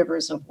by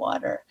rivers of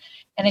water.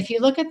 And if you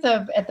look at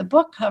the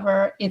book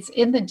cover, it's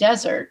in the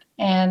desert.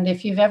 And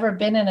if you've ever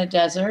been in a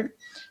desert,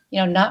 you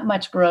know, not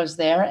much grows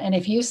there. And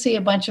if you see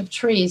a bunch of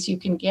trees, you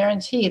can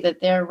guarantee that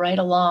they're right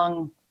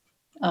along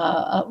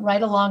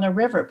a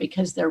river,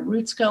 because their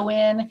roots go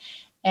in.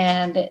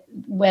 And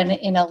when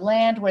in a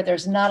land where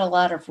there's not a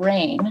lot of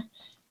rain,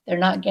 they're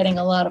not getting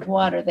a lot of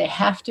water, they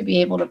have to be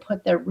able to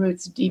put their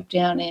roots deep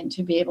down in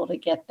to be able to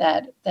get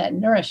that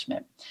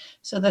nourishment.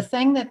 So the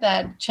thing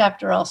that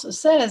chapter also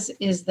says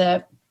is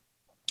that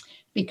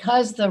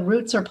because the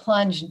roots are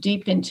plunged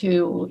deep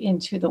into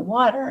the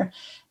water,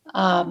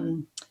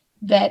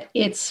 that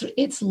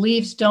its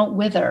leaves don't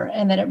wither,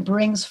 and that it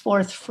brings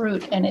forth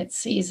fruit in its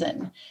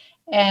season.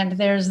 And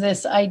there's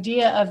this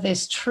idea of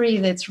this tree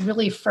that's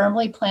really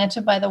firmly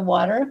planted by the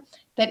water,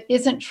 that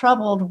isn't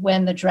troubled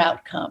when the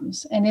drought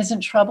comes and isn't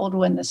troubled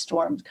when the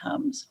storm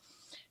comes.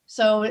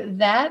 So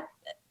that,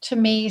 to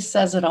me,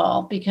 says it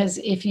all, because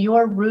if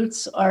your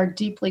roots are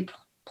deeply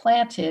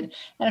planted,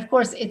 and of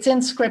course it's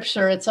in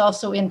scripture, it's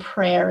also in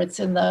prayer, it's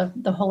in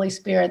the Holy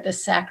Spirit, the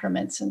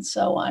sacraments, and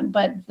so on,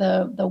 but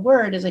the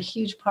word is a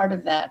huge part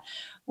of that.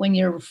 When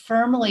you're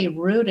firmly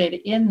rooted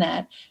in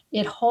that,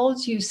 it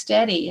holds you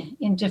steady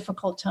in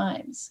difficult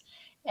times.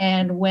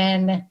 And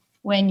when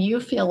you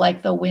feel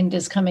like the wind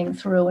is coming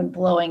through and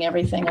blowing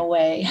everything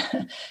away,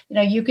 you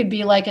know, you could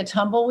be like a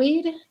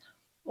tumbleweed,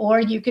 or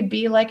you could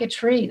be like a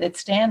tree that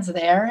stands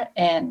there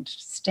and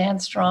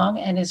stands strong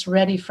and is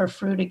ready for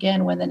fruit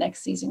again when the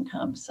next season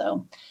comes.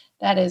 So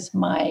that is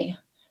my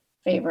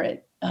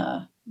favorite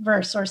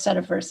verse or set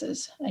of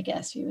verses, I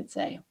guess you would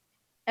say.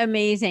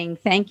 Amazing.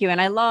 Thank you.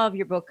 And I love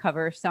your book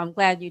cover. So I'm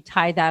glad you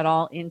tied that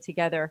all in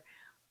together.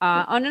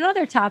 On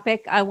another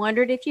topic, I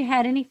wondered if you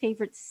had any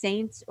favorite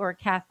saints or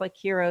Catholic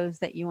heroes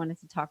that you wanted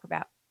to talk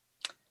about.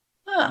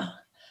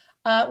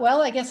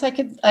 Well, I guess I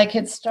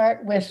could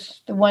start with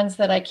the ones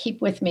that I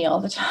keep with me all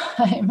the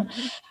time.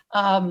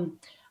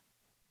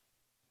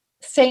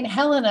 Saint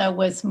Helena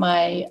was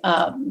my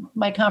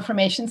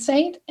confirmation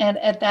saint, and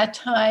at that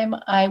time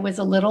I was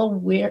a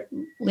little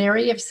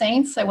leery of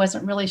saints. I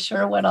wasn't really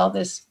sure what all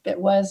this bit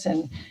was,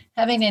 and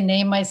having to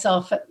name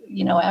myself,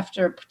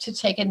 after to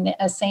take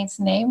a saint's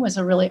name was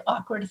a really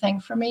awkward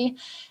thing for me.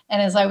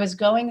 And as I was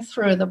going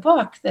through the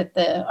book that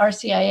the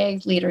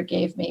RCIA leader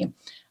gave me,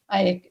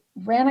 I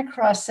ran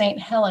across Saint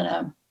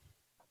Helena,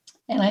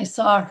 and I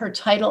saw her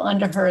title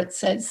under her. It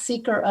said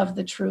 "Seeker of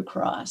the True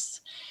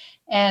Cross,"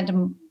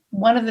 and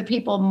one of the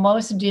people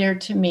most dear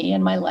to me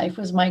in my life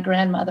was my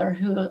grandmother,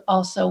 who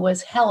also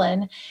was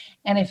Helen.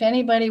 And if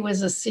anybody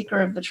was a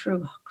seeker of the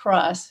true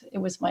cross, it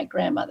was my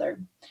grandmother.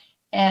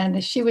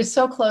 And she was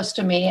so close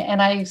to me.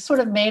 And I sort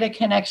of made a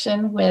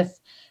connection with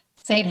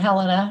St.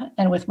 Helena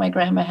and with my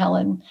grandma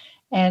Helen.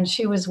 And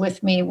she was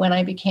with me when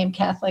I became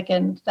Catholic.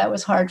 And that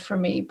was hard for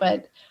me.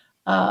 But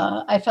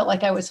I felt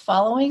like I was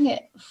following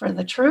it for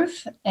the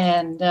truth.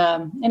 And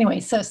anyway,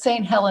 so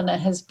St. Helena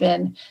has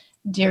been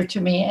dear to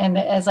me. And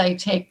as I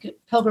take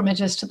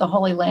pilgrimages to the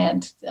Holy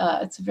Land,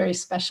 it's a very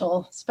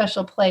special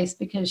place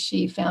because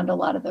she found a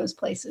lot of those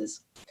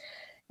places.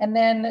 And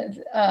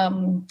then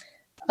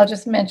I'll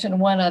just mention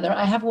one other.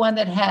 I have one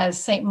that has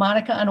St.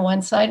 Monica on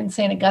one side and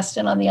St.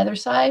 Augustine on the other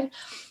side.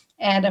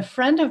 And a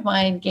friend of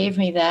mine gave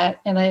me that.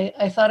 And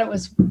I thought it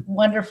was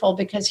wonderful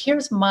because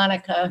here's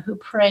Monica, who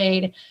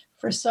prayed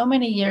for so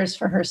many years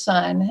for her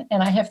son.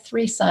 And I have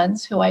 3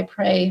 sons who I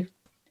pray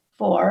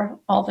for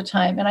all the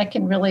time. And I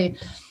can really...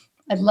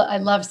 I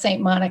love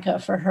St. Monica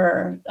for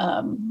her,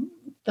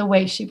 the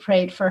way she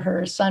prayed for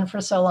her son for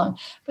so long.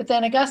 But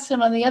then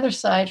Augustine on the other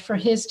side for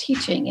his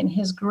teaching and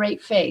his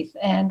great faith,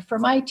 and for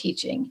my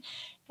teaching.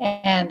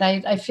 And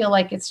I feel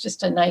like it's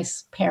just a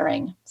nice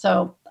pairing.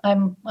 So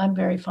I'm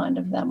very fond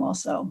of them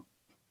also.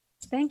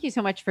 Thank you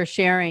so much for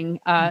sharing,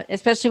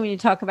 especially when you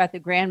talk about the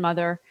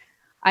grandmother.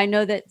 I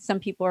know that some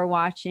people are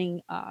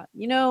watching,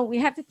 we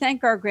have to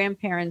thank our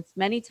grandparents.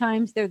 Many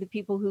times they're the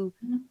people who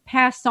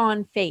pass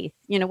on faith,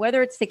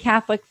 whether it's the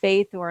Catholic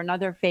faith or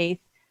another faith,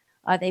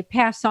 they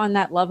pass on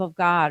that love of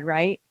God,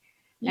 right?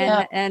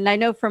 Yeah. And I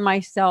know for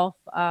myself,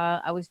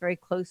 I was very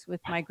close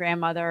with my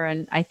grandmother,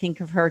 and I think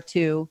of her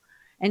too.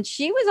 And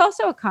she was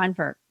also a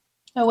convert.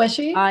 Oh, was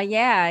she?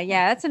 Yeah.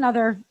 That's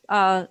another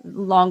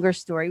longer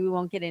story we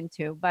won't get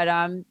into. But,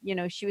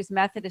 she was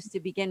Methodist to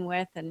begin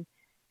with, and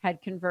had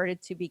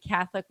converted to be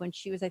Catholic when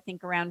she was, I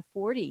think, around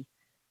 40,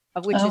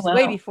 which is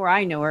way before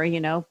I knew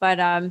her,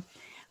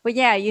 But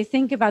yeah, you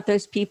think about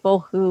those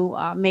people who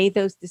made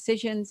those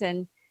decisions,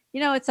 and,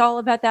 it's all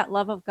about that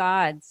love of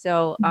God.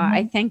 So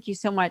I thank you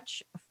so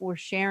much for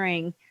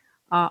sharing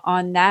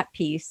on that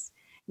piece.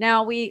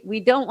 Now,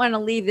 we don't want to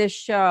leave this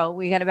show.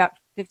 We got about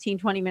 15,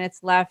 20 minutes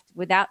left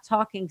without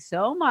talking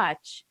so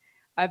much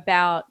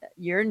about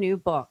your new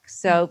book.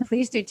 So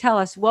please do tell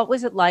us, what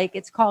was it like?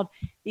 It's called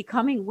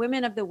Becoming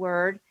Women of the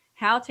Word,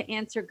 How to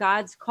Answer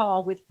God's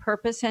Call with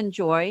Purpose and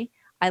Joy.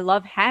 I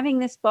love having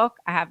this book.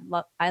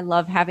 I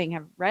love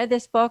having read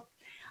this book.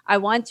 I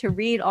want to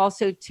read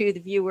also to the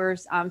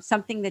viewers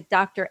something that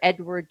Dr.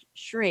 Edward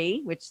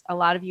Sri, which a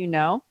lot of you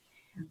know,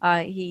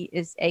 he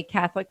is a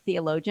Catholic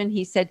theologian.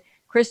 He said,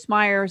 Chris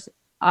Meyer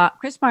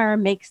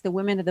makes the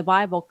women of the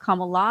Bible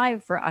come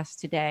alive for us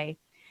today.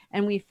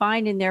 And we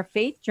find in their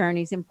faith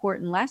journeys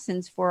important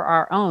lessons for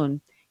our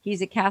own.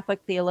 He's a Catholic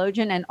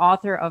theologian and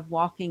author of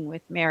Walking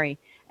with Mary.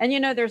 And,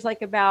 there's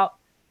like about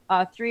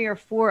 3 or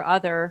 4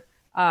 other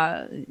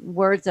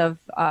words of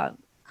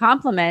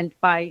compliment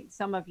by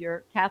some of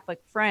your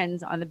Catholic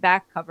friends on the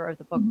back cover of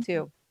the book,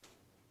 too.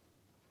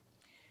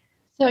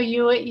 So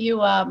you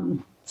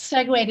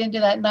segued into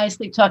that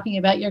nicely, talking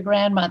about your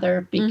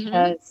grandmother,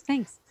 because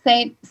Thanks.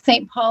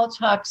 Saint Paul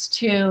talks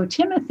to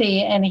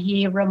Timothy, and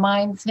he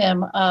reminds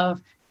him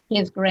of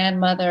his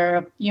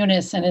grandmother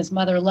Eunice and his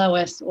mother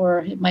Lois, or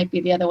it might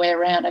be the other way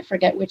around. I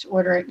forget which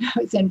order it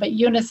goes in, but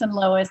Eunice and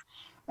Lois,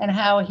 and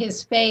how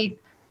his faith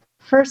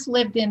first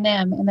lived in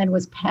them and then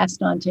was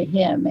passed on to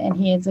him. And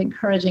he is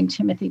encouraging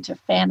Timothy to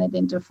fan it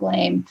into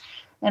flame.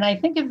 And I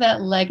think of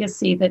that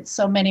legacy that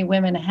so many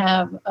women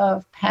have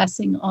of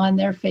passing on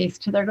their faith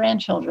to their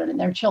grandchildren and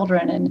their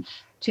children and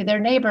to their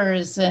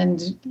neighbors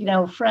and,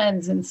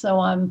 friends and so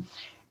on.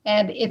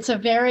 And it's a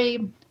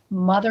very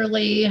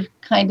motherly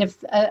kind of,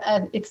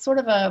 it's sort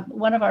of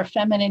one of our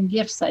feminine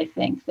gifts, I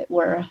think, that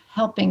we're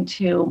helping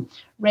to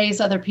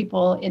raise other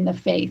people in the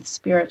faith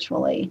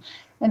spiritually.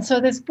 And so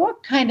this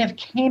book kind of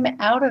came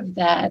out of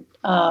that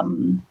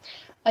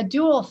a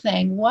dual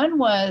thing. One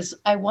was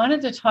I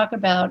wanted to talk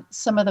about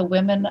some of the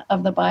women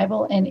of the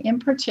Bible, and in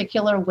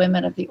particular,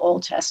 women of the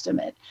Old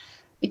Testament,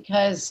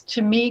 because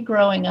to me,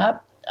 growing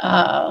up,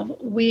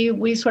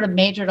 we sort of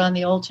majored on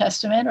the Old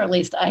Testament, or at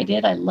least I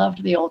did. I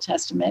loved the Old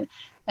Testament,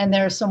 and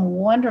there are some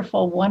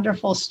wonderful,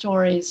 wonderful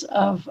stories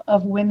of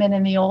women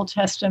in the Old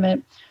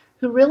Testament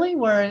who really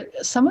were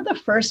some of the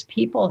first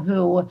people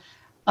who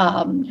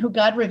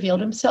God revealed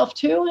himself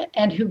to,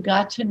 and who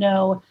got to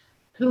know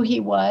who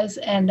he was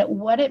and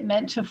what it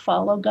meant to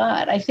follow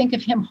God. I think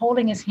of him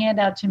holding his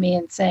hand out to me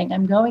and saying,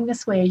 I'm going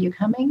this way. Are you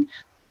coming?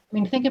 I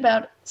mean, think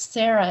about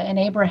Sarah and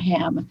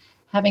Abraham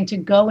having to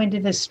go into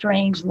this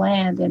strange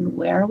land, and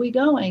where are we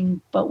going?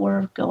 But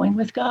we're going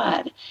with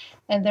God.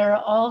 And there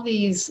are all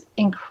these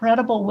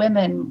incredible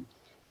women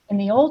in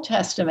the Old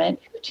Testament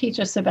who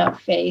teach us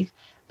about faith.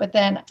 But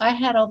then I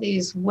had all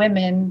these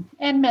women,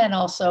 and men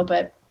also,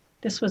 but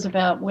this was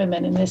about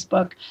women in this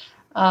book.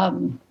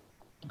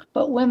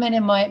 But women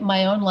in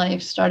my own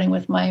life, starting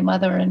with my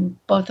mother and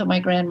both of my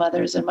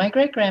grandmothers and my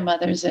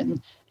great-grandmothers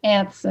and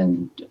aunts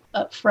and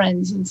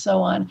friends and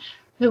so on,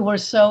 who were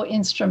so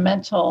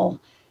instrumental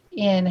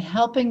in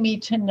helping me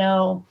to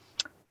know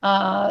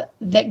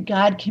that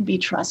God can be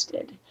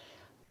trusted.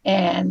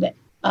 And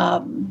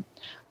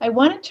I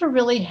wanted to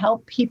really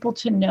help people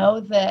to know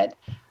that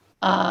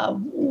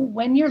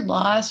when you're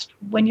lost,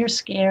 when you're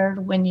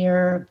scared, when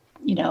you're,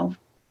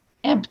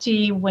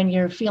 empty, when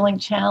you're feeling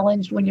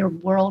challenged, when your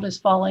world is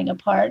falling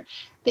apart,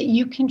 that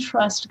you can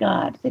trust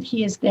God, that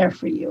he is there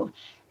for you.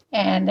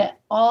 And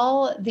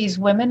all these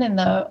women in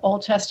the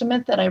Old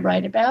Testament that I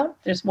write about,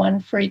 there's one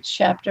for each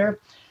chapter.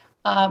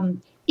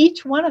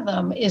 Each one of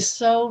them is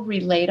so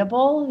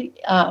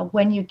relatable.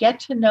 When you get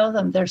to know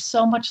them, they're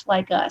so much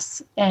like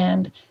us,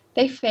 and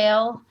they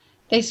fail,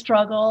 they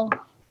struggle,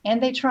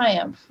 and they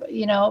triumph,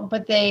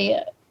 but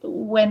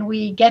when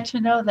we get to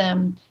know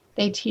them,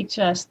 they teach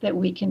us that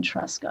we can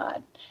trust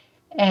God.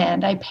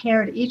 And I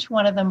paired each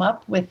one of them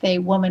up with a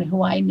woman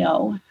who I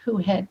know who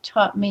had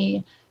taught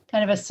me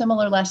kind of a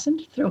similar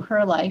lesson through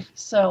her life.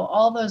 So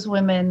all those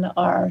women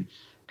are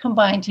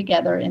combined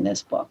together in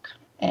this book.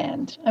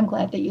 And I'm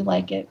glad that you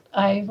like it.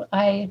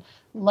 I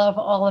love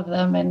all of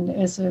them, and it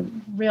was a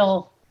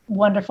real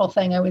wonderful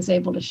thing I was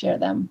able to share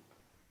them.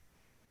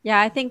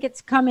 Yeah, I think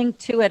it's coming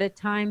to at a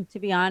time, to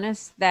be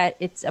honest, that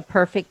it's a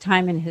perfect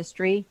time in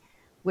history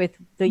with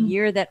the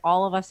year that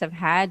all of us have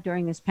had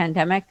during this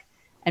pandemic.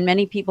 And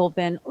many people have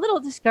been a little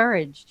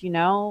discouraged,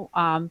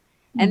 and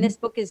this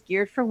book is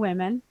geared for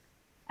women.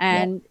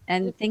 And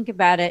think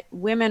about it.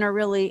 Women are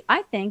really,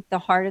 I think, the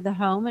heart of the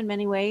home in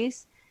many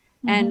ways.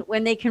 And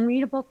when they can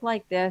read a book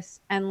like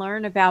this and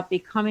learn about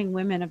becoming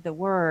women of the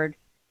word,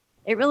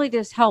 it really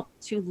does help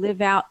to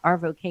live out our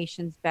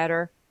vocations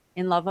better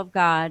in love of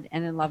God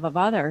and in love of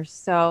others.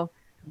 So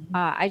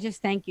I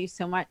just thank you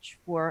so much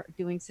for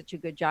doing such a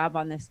good job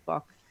on this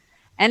book.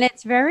 And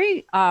it's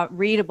very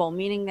readable,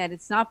 meaning that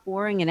it's not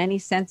boring in any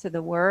sense of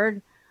the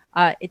word.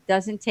 It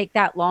doesn't take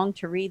that long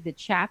to read the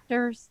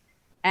chapters.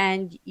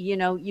 And,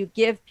 you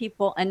give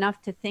people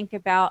enough to think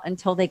about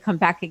until they come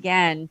back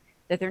again,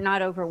 that they're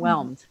not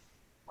overwhelmed.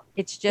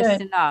 It's just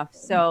enough.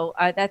 So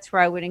that's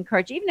where I would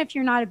encourage, even if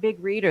you're not a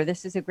big reader,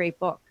 this is a great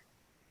book.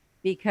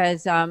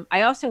 Because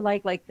I also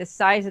like the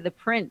size of the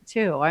print,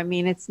 too. I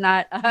mean, it's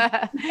not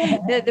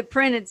the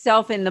print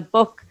itself in the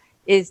book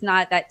is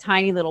not that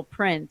tiny little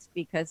print,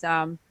 because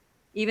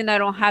even though I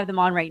don't have them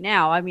on right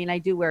now, I mean, I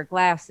do wear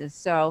glasses.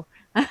 So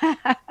you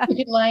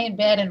can lie in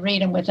bed and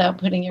read them without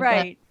putting your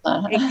glasses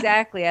on.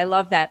 Exactly. I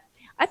love that.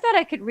 I thought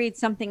I could read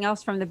something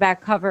else from the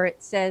back cover.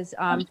 It says,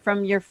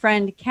 from your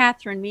friend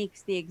Catherine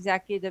Meeks, the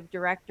executive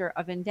director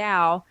of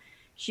Endow.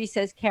 She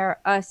says,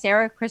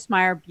 Sarah Chris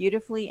Meyer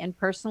beautifully and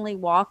personally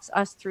walks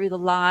us through the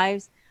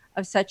lives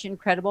of such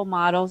incredible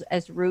models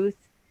as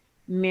Ruth,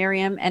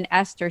 Miriam, and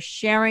Esther,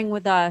 sharing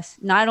with us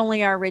not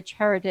only our rich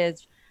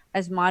heritage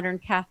as modern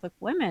Catholic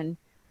women,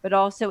 but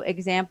also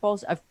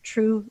examples of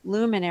true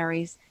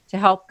luminaries to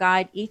help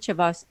guide each of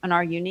us on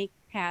our unique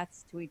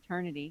paths to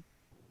eternity.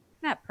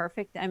 Isn't that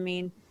perfect? I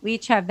mean, we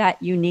each have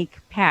that unique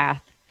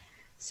path.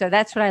 So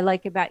that's what I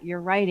like about your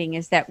writing,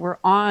 is that we're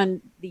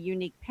on the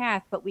unique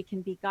path, but we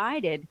can be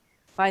guided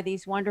by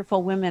these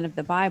wonderful women of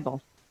the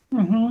Bible.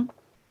 Mm-hmm.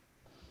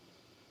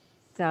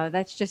 So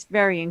that's just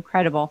very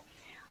incredible.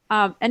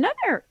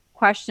 Another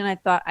question I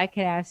thought I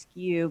could ask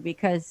you,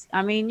 because,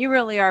 I mean, you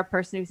really are a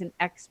person who's an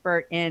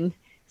expert in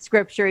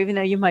Scripture, even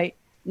though you might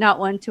not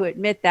want to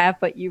admit that,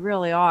 but you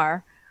really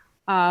are.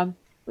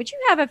 Would you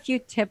have a few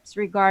tips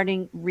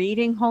regarding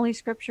reading Holy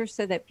Scripture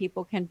so that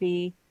people can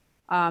be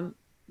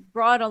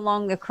brought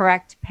along the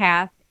correct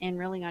path in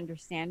really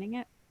understanding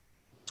it?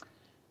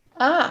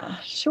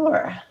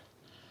 Sure.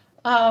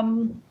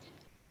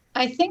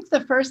 I think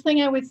the first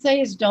thing I would say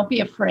is don't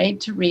be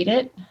afraid to read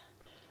it.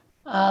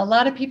 A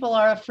lot of people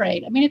are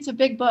afraid. I mean, it's a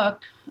big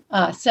book,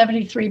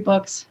 73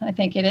 books, I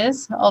think it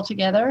is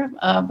altogether,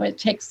 but it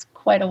takes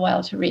quite a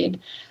while to read.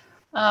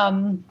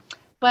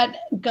 But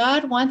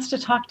God wants to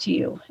talk to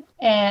you,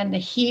 and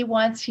he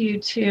wants you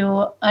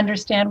to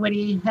understand what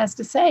he has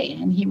to say,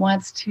 and he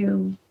wants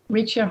to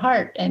reach your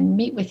heart and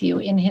meet with you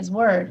in his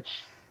word.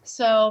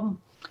 So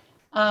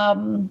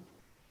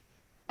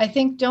I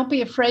think don't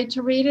be afraid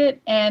to read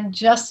it. And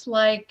just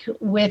like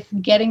with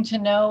getting to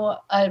know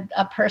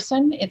a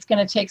person, it's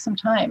going to take some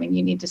time and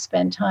you need to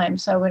spend time.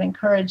 So I would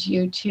encourage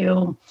you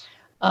to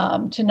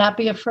not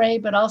be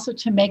afraid, but also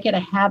to make it a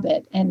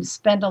habit and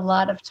spend a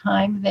lot of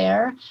time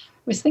there. I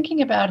was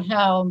thinking about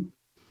how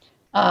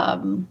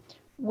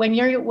when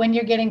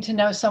you're getting to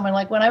know someone,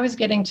 like when I was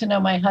getting to know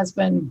my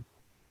husband,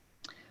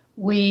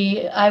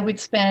 I would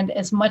spend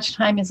as much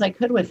time as I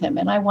could with him,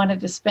 and I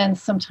wanted to spend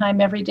some time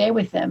every day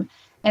with him.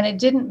 And it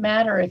didn't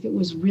matter if it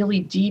was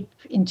really deep,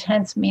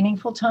 intense,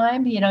 meaningful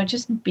time,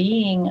 just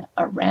being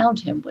around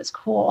him was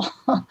cool.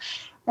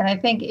 And I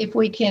think if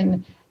we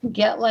can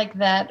get like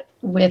that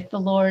with the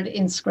Lord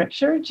in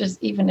scripture,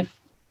 just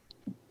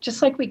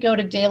like we go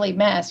to daily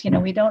mass,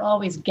 we don't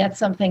always get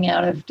something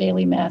out of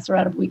daily mass or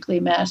out of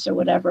weekly mass or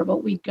whatever,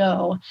 but we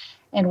go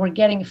and we're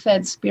getting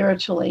fed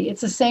spiritually.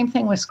 It's the same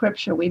thing with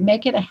scripture. We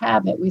make it a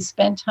habit. We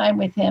spend time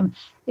with him.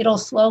 It'll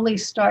slowly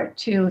start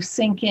to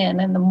sink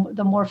in. And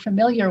the more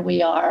familiar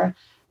we are,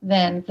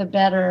 then the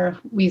better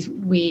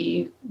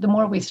the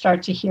more we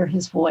start to hear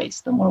his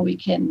voice, the more we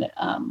can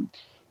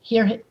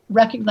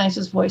recognize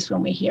his voice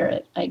when we hear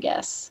it, I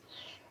guess.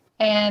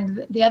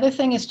 And the other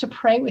thing is to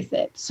pray with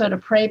it. So to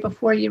pray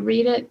before you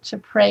read it, to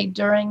pray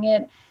during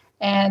it,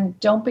 and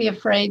don't be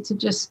afraid to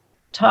just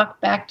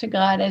talk back to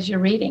God as you're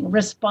reading.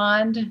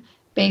 Respond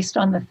based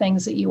on the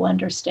things that you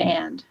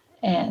understand.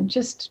 And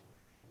just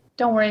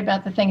don't worry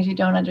about the things you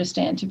don't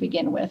understand to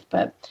begin with,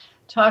 but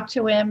talk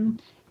to him,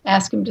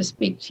 ask him to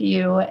speak to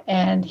you,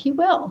 and he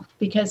will,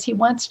 because he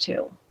wants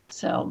to.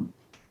 So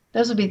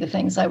those would be the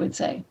things I would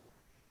say.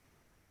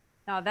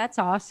 Oh, that's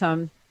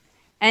awesome.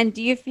 And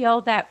do you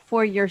feel that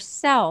for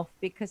yourself?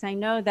 Because I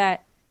know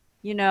that,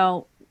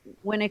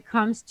 when it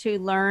comes to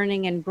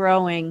learning and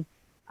growing,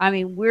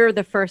 we're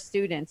the first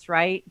students,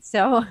 right?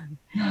 So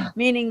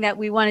meaning that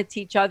we want to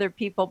teach other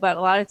people, but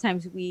a lot of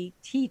times we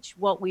teach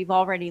what we've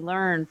already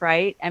learned,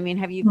 right?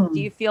 Do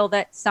you feel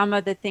that some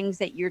of the things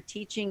that you're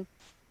teaching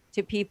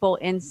to people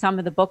in some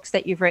of the books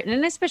that you've written,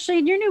 and especially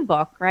in your new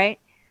book, right?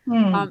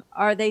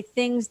 Are they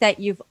things that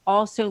you've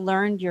also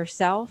learned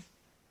yourself?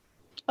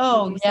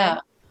 Oh, yeah.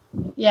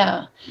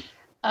 Yeah.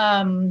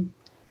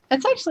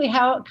 That's actually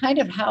how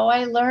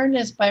I learn,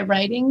 is by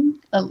writing.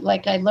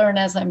 Like I learn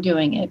as I'm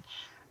doing it.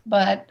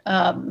 But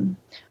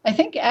I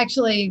think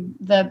actually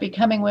the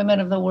Becoming Women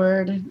of the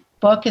Word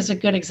book is a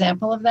good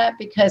example of that,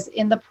 because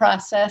in the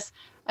process,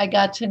 I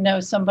got to know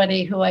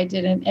somebody who I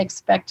didn't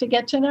expect to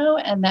get to know,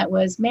 and that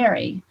was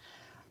Mary.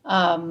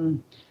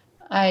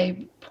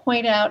 I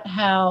point out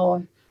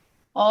how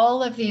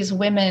all of these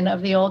women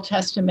of the Old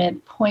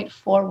Testament point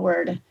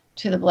forward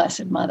to the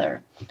Blessed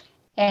Mother.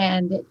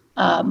 And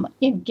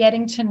in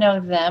getting to know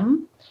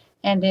them,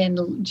 and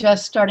in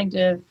just starting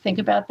to think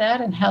about that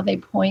and how they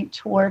point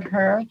toward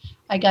her,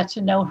 I got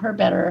to know her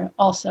better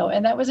also.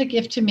 And that was a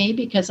gift to me,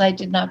 because I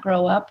did not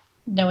grow up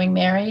knowing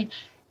Mary.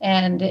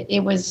 And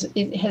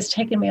it has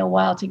taken me a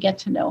while to get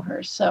to know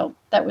her. So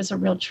that was a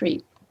real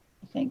treat,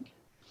 I think.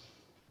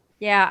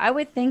 Yeah, I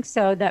would think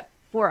so, that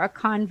for a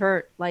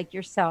convert like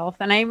yourself.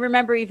 And I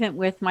remember even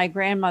with my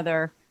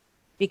grandmother,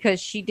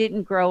 because she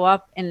didn't grow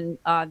up in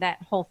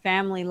that whole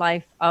family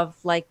life of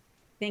like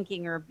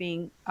thinking or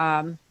being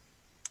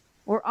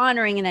or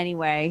honoring in any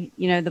way,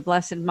 the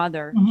Blessed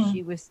Mother. Mm-hmm.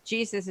 She was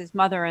Jesus's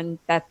mother, and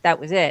that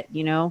was it,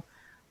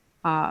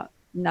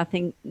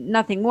 nothing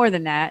more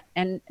than that.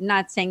 And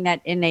not saying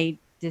that in a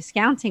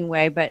discounting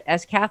way, but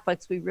as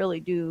Catholics, we really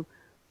do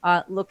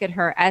look at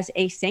her as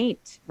a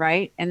saint,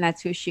 right? And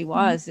that's who she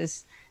was, mm-hmm.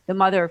 is the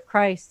Mother of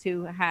Christ,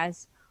 who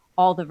has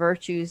all the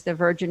virtues, the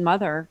Virgin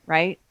Mother,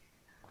 right?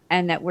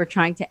 And that we're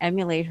trying to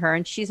emulate her.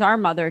 And she's our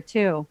mother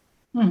too.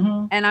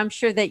 Mm-hmm. And I'm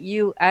sure that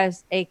you,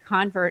 as a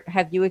convert,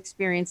 have you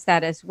experienced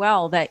that as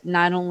well, that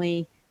not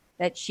only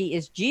that she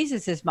is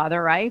Jesus's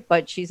mother, right,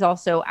 but she's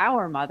also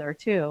our mother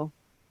too.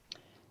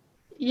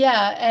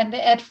 Yeah. And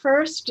at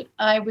first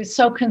I was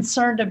so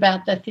concerned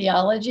about the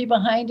theology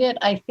behind it.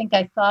 I think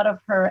I thought of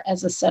her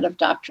as a set of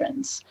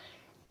doctrines.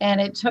 And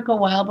it took a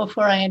while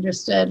before I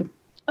understood,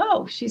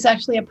 oh, she's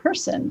actually a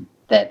person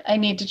that I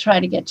need to try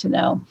to get to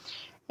know.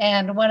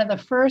 And one of the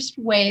first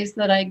ways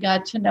that I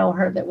got to know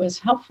her that was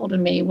helpful to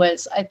me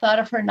was I thought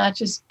of her not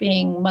just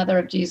being Mother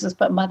of Jesus,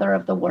 but Mother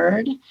of the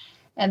Word.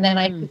 And then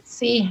I could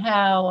see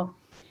how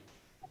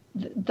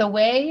the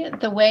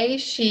way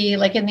she,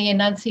 like in the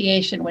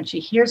Annunciation, when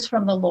she hears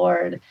from the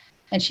Lord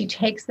and she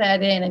takes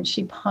that in and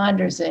she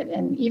ponders it.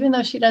 And even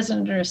though she doesn't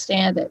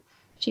understand it,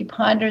 she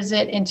ponders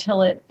it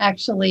until it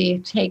actually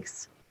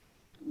takes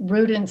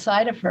root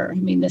inside of her. I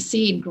mean, the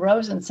seed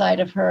grows inside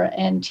of her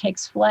and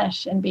takes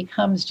flesh and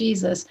becomes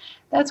Jesus.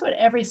 That's what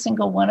every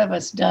single one of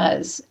us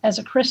does as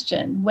a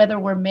Christian, whether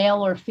we're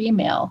male or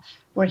female.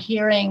 We're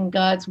hearing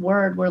God's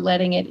word, we're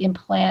letting it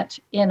implant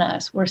in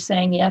us, we're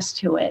saying yes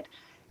to it,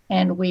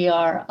 and we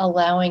are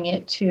allowing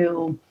it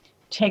to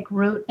take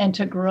root and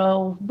to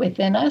grow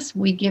within us.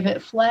 We give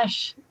it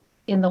flesh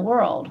in the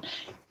world.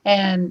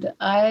 And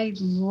I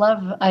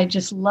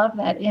just love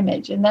that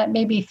image. And that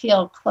made me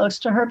feel close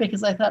to her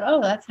because I thought,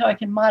 oh, that's how I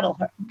can model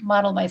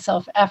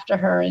myself after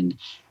her and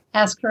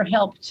ask her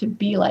help to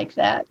be like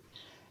that.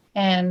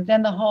 And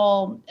then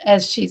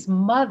as she's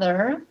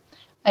mother,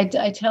 I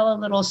tell a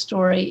little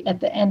story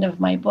at the end of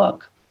my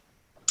book.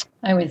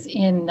 I was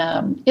in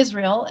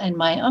Israel, and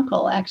my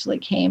uncle actually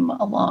came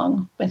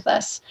along with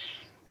us.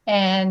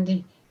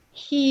 And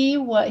he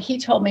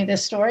told me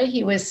this story.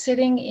 He was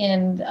sitting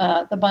in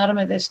the bottom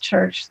of this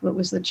church, that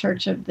was the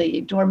Church of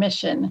the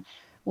Dormition,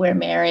 where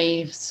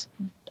Mary's,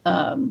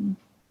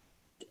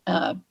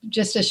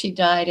 just as she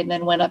died and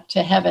then went up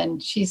to heaven,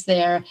 she's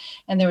there.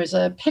 And there was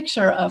a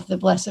picture of the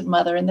Blessed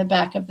Mother in the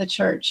back of the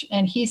church.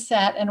 And he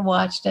sat and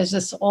watched as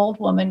this old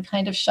woman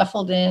kind of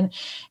shuffled in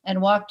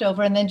and walked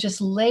over and then just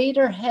laid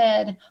her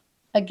head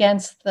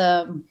against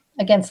the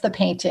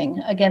painting,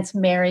 against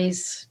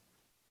Mary's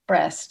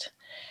breast,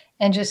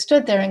 and just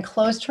stood there and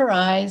closed her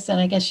eyes.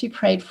 And I guess she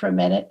prayed for a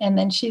minute and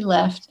then she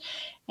left.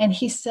 And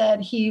he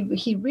said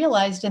he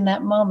realized in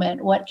that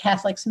moment what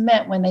Catholics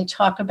meant when they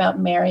talk about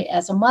Mary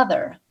as a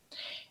mother.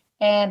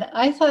 And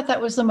I thought that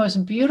was the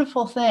most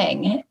beautiful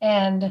thing.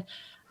 And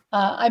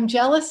I'm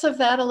jealous of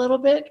that a little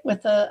bit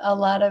with a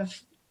lot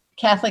of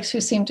Catholics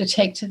who seem to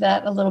take to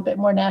that a little bit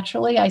more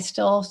naturally. I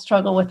still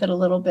struggle with it a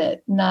little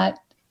bit, not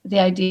the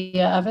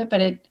idea of it,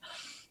 but it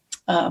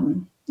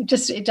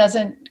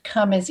doesn't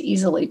come as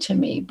easily to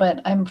me, but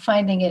I'm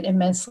finding it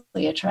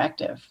immensely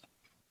attractive.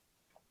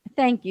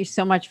 Thank you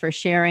so much for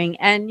sharing.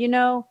 And,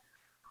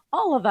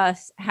 all of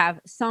us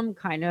have some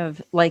kind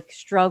of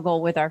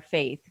struggle with our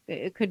faith.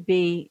 It could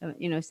be,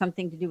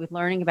 something to do with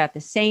learning about the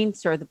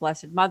saints or the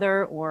Blessed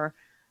Mother or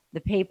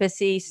the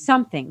papacy,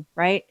 something,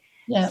 right?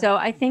 Yeah. So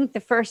I think the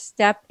first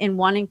step in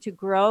wanting to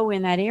grow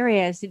in that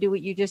area is to do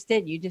what you just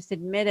did. You just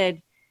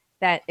admitted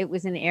that it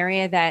was an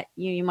area that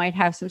you might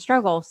have some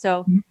struggle.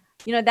 So,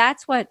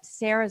 that's what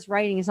Sarah's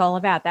writing is all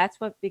about.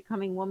 That's what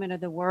Becoming Woman of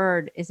the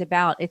Word is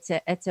about. It's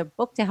a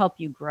book to help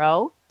you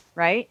grow,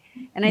 right?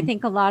 And I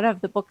think a lot of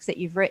the books that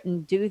you've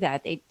written do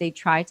that. They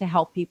try to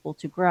help people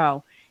to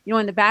grow.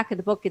 In the back of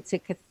the book, it's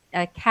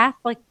a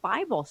Catholic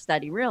Bible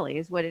study, really,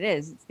 is what it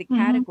is. It's the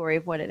category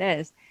of what it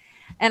is.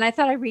 And I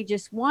thought I'd read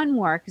just one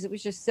more because it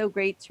was just so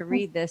great to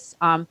read this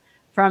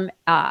from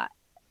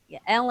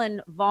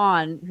Ellen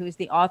Vaughn, who's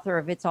the author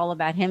of It's All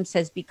About Him,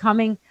 says,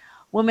 Becoming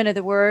Woman of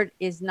the Word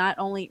is not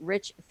only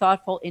rich,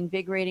 thoughtful,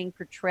 invigorating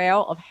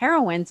portrayal of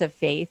heroines of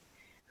faith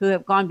who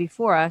have gone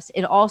before us,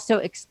 it also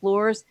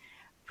explores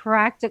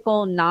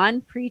practical,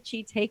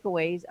 non-preachy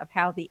takeaways of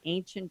how the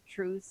ancient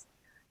truths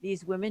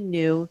these women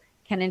knew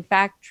can in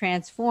fact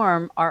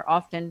transform our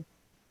often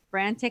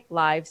frantic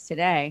lives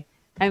today.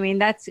 I mean,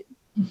 that's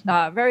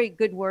very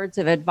good words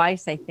of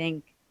advice, I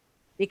think,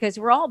 because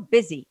we're all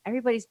busy.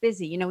 Everybody's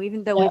busy.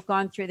 Even though we've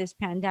gone through this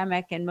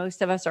pandemic and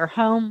most of us are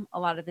home a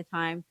lot of the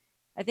time,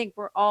 I think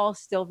we're all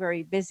still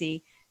very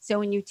busy. So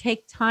when you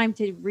take time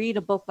to read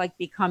a book like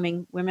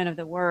Becoming Women of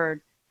the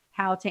Word,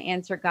 How to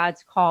Answer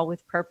God's Call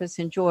with Purpose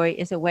and Joy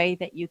is a way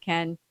that you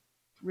can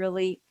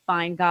really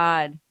find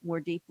God more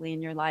deeply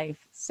in your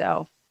life.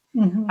 So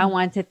I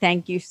want to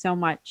thank you so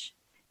much.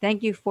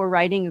 Thank you for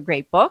writing a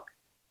great book.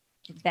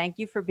 Thank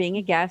you for being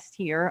a guest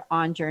here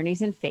on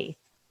Journeys in Faith.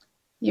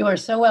 You are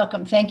so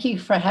welcome. Thank you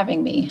for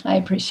having me. I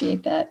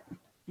appreciate that.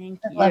 Thank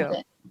you. Loved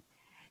it.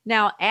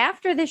 Now,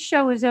 after this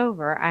show is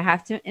over, I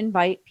have to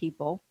invite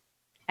people.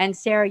 And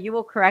Sarah, you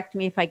will correct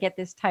me if I get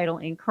this title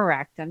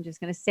incorrect. I'm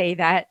just going to say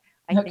that.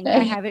 I think I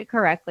have it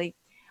correctly.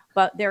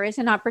 But there is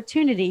an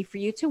opportunity for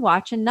you to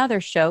watch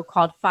another show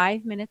called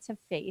 5 Minutes of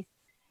Faith.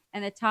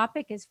 And the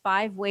topic is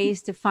 5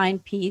 ways to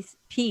find peace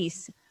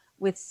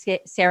with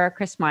Sarah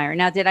Christmyer.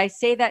 Now, did I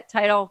say that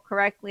title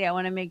correctly? I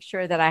want to make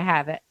sure that I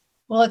have it.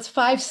 Well, it's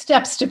 5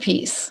 steps to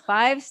peace.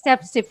 5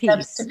 steps to peace.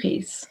 Steps to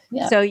peace.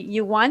 Yeah. So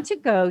you want to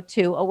go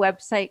to a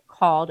website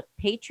called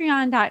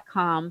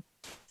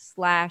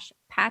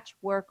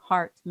patreon.com/Patchwork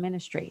Heart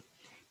Ministry,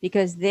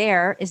 because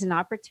there is an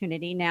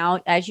opportunity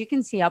now, as you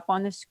can see up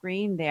on the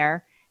screen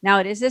there. Now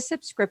it is a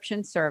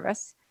subscription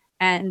service,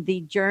 and the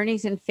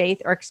Journeys in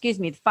Faith,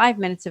 the 5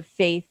 Minutes of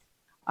Faith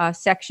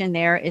section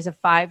there is a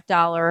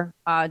 $5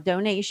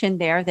 donation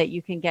there that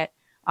you can get.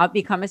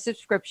 Become a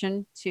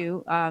subscription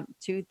to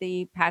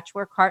the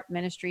Patchwork Heart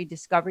Ministry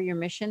Discover Your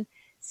Mission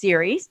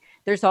series.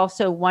 There's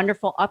also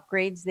wonderful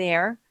upgrades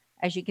there,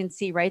 as you can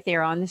see right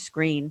there on the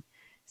screen.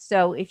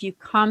 So if you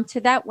come to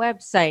that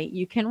website,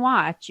 you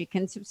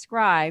can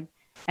subscribe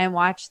and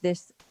watch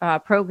this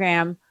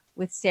program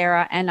with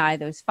Sarah and I,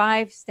 those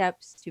 5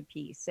 steps to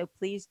peace. So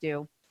please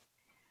do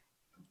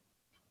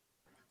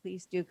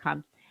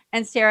come.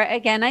 And Sarah,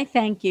 again, I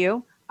thank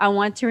you. I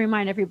want to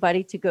remind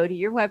everybody to go to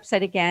your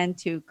website again,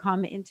 to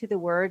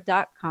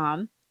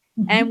comeintotheword.com.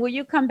 And will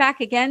you come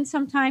back again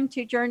sometime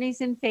to Journeys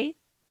in Faith?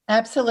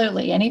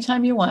 Absolutely.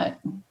 Anytime you want.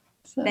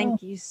 So,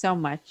 thank you so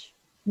much.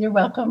 You're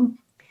welcome.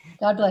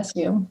 God bless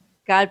you.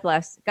 God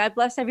bless. God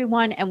bless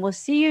everyone. And we'll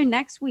see you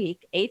next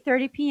week,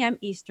 8:30 p.m.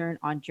 Eastern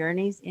on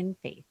Journeys in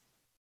Faith.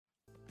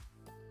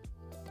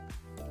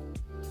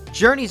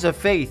 Journeys of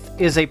Faith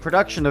is a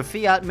production of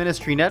Fiat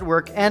Ministry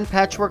Network and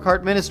Patchwork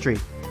Heart Ministry.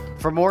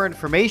 For more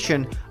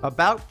information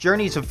about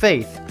Journeys of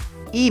Faith,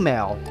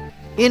 email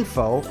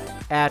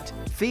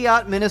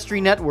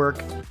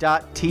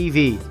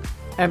info@fiatministrynetwork.tv.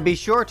 And be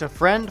sure to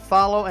friend,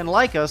 follow, and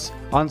like us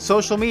on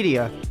social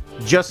media.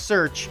 Just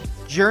search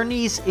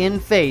Journeys in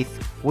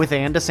Faith with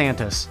Ann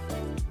DeSantis.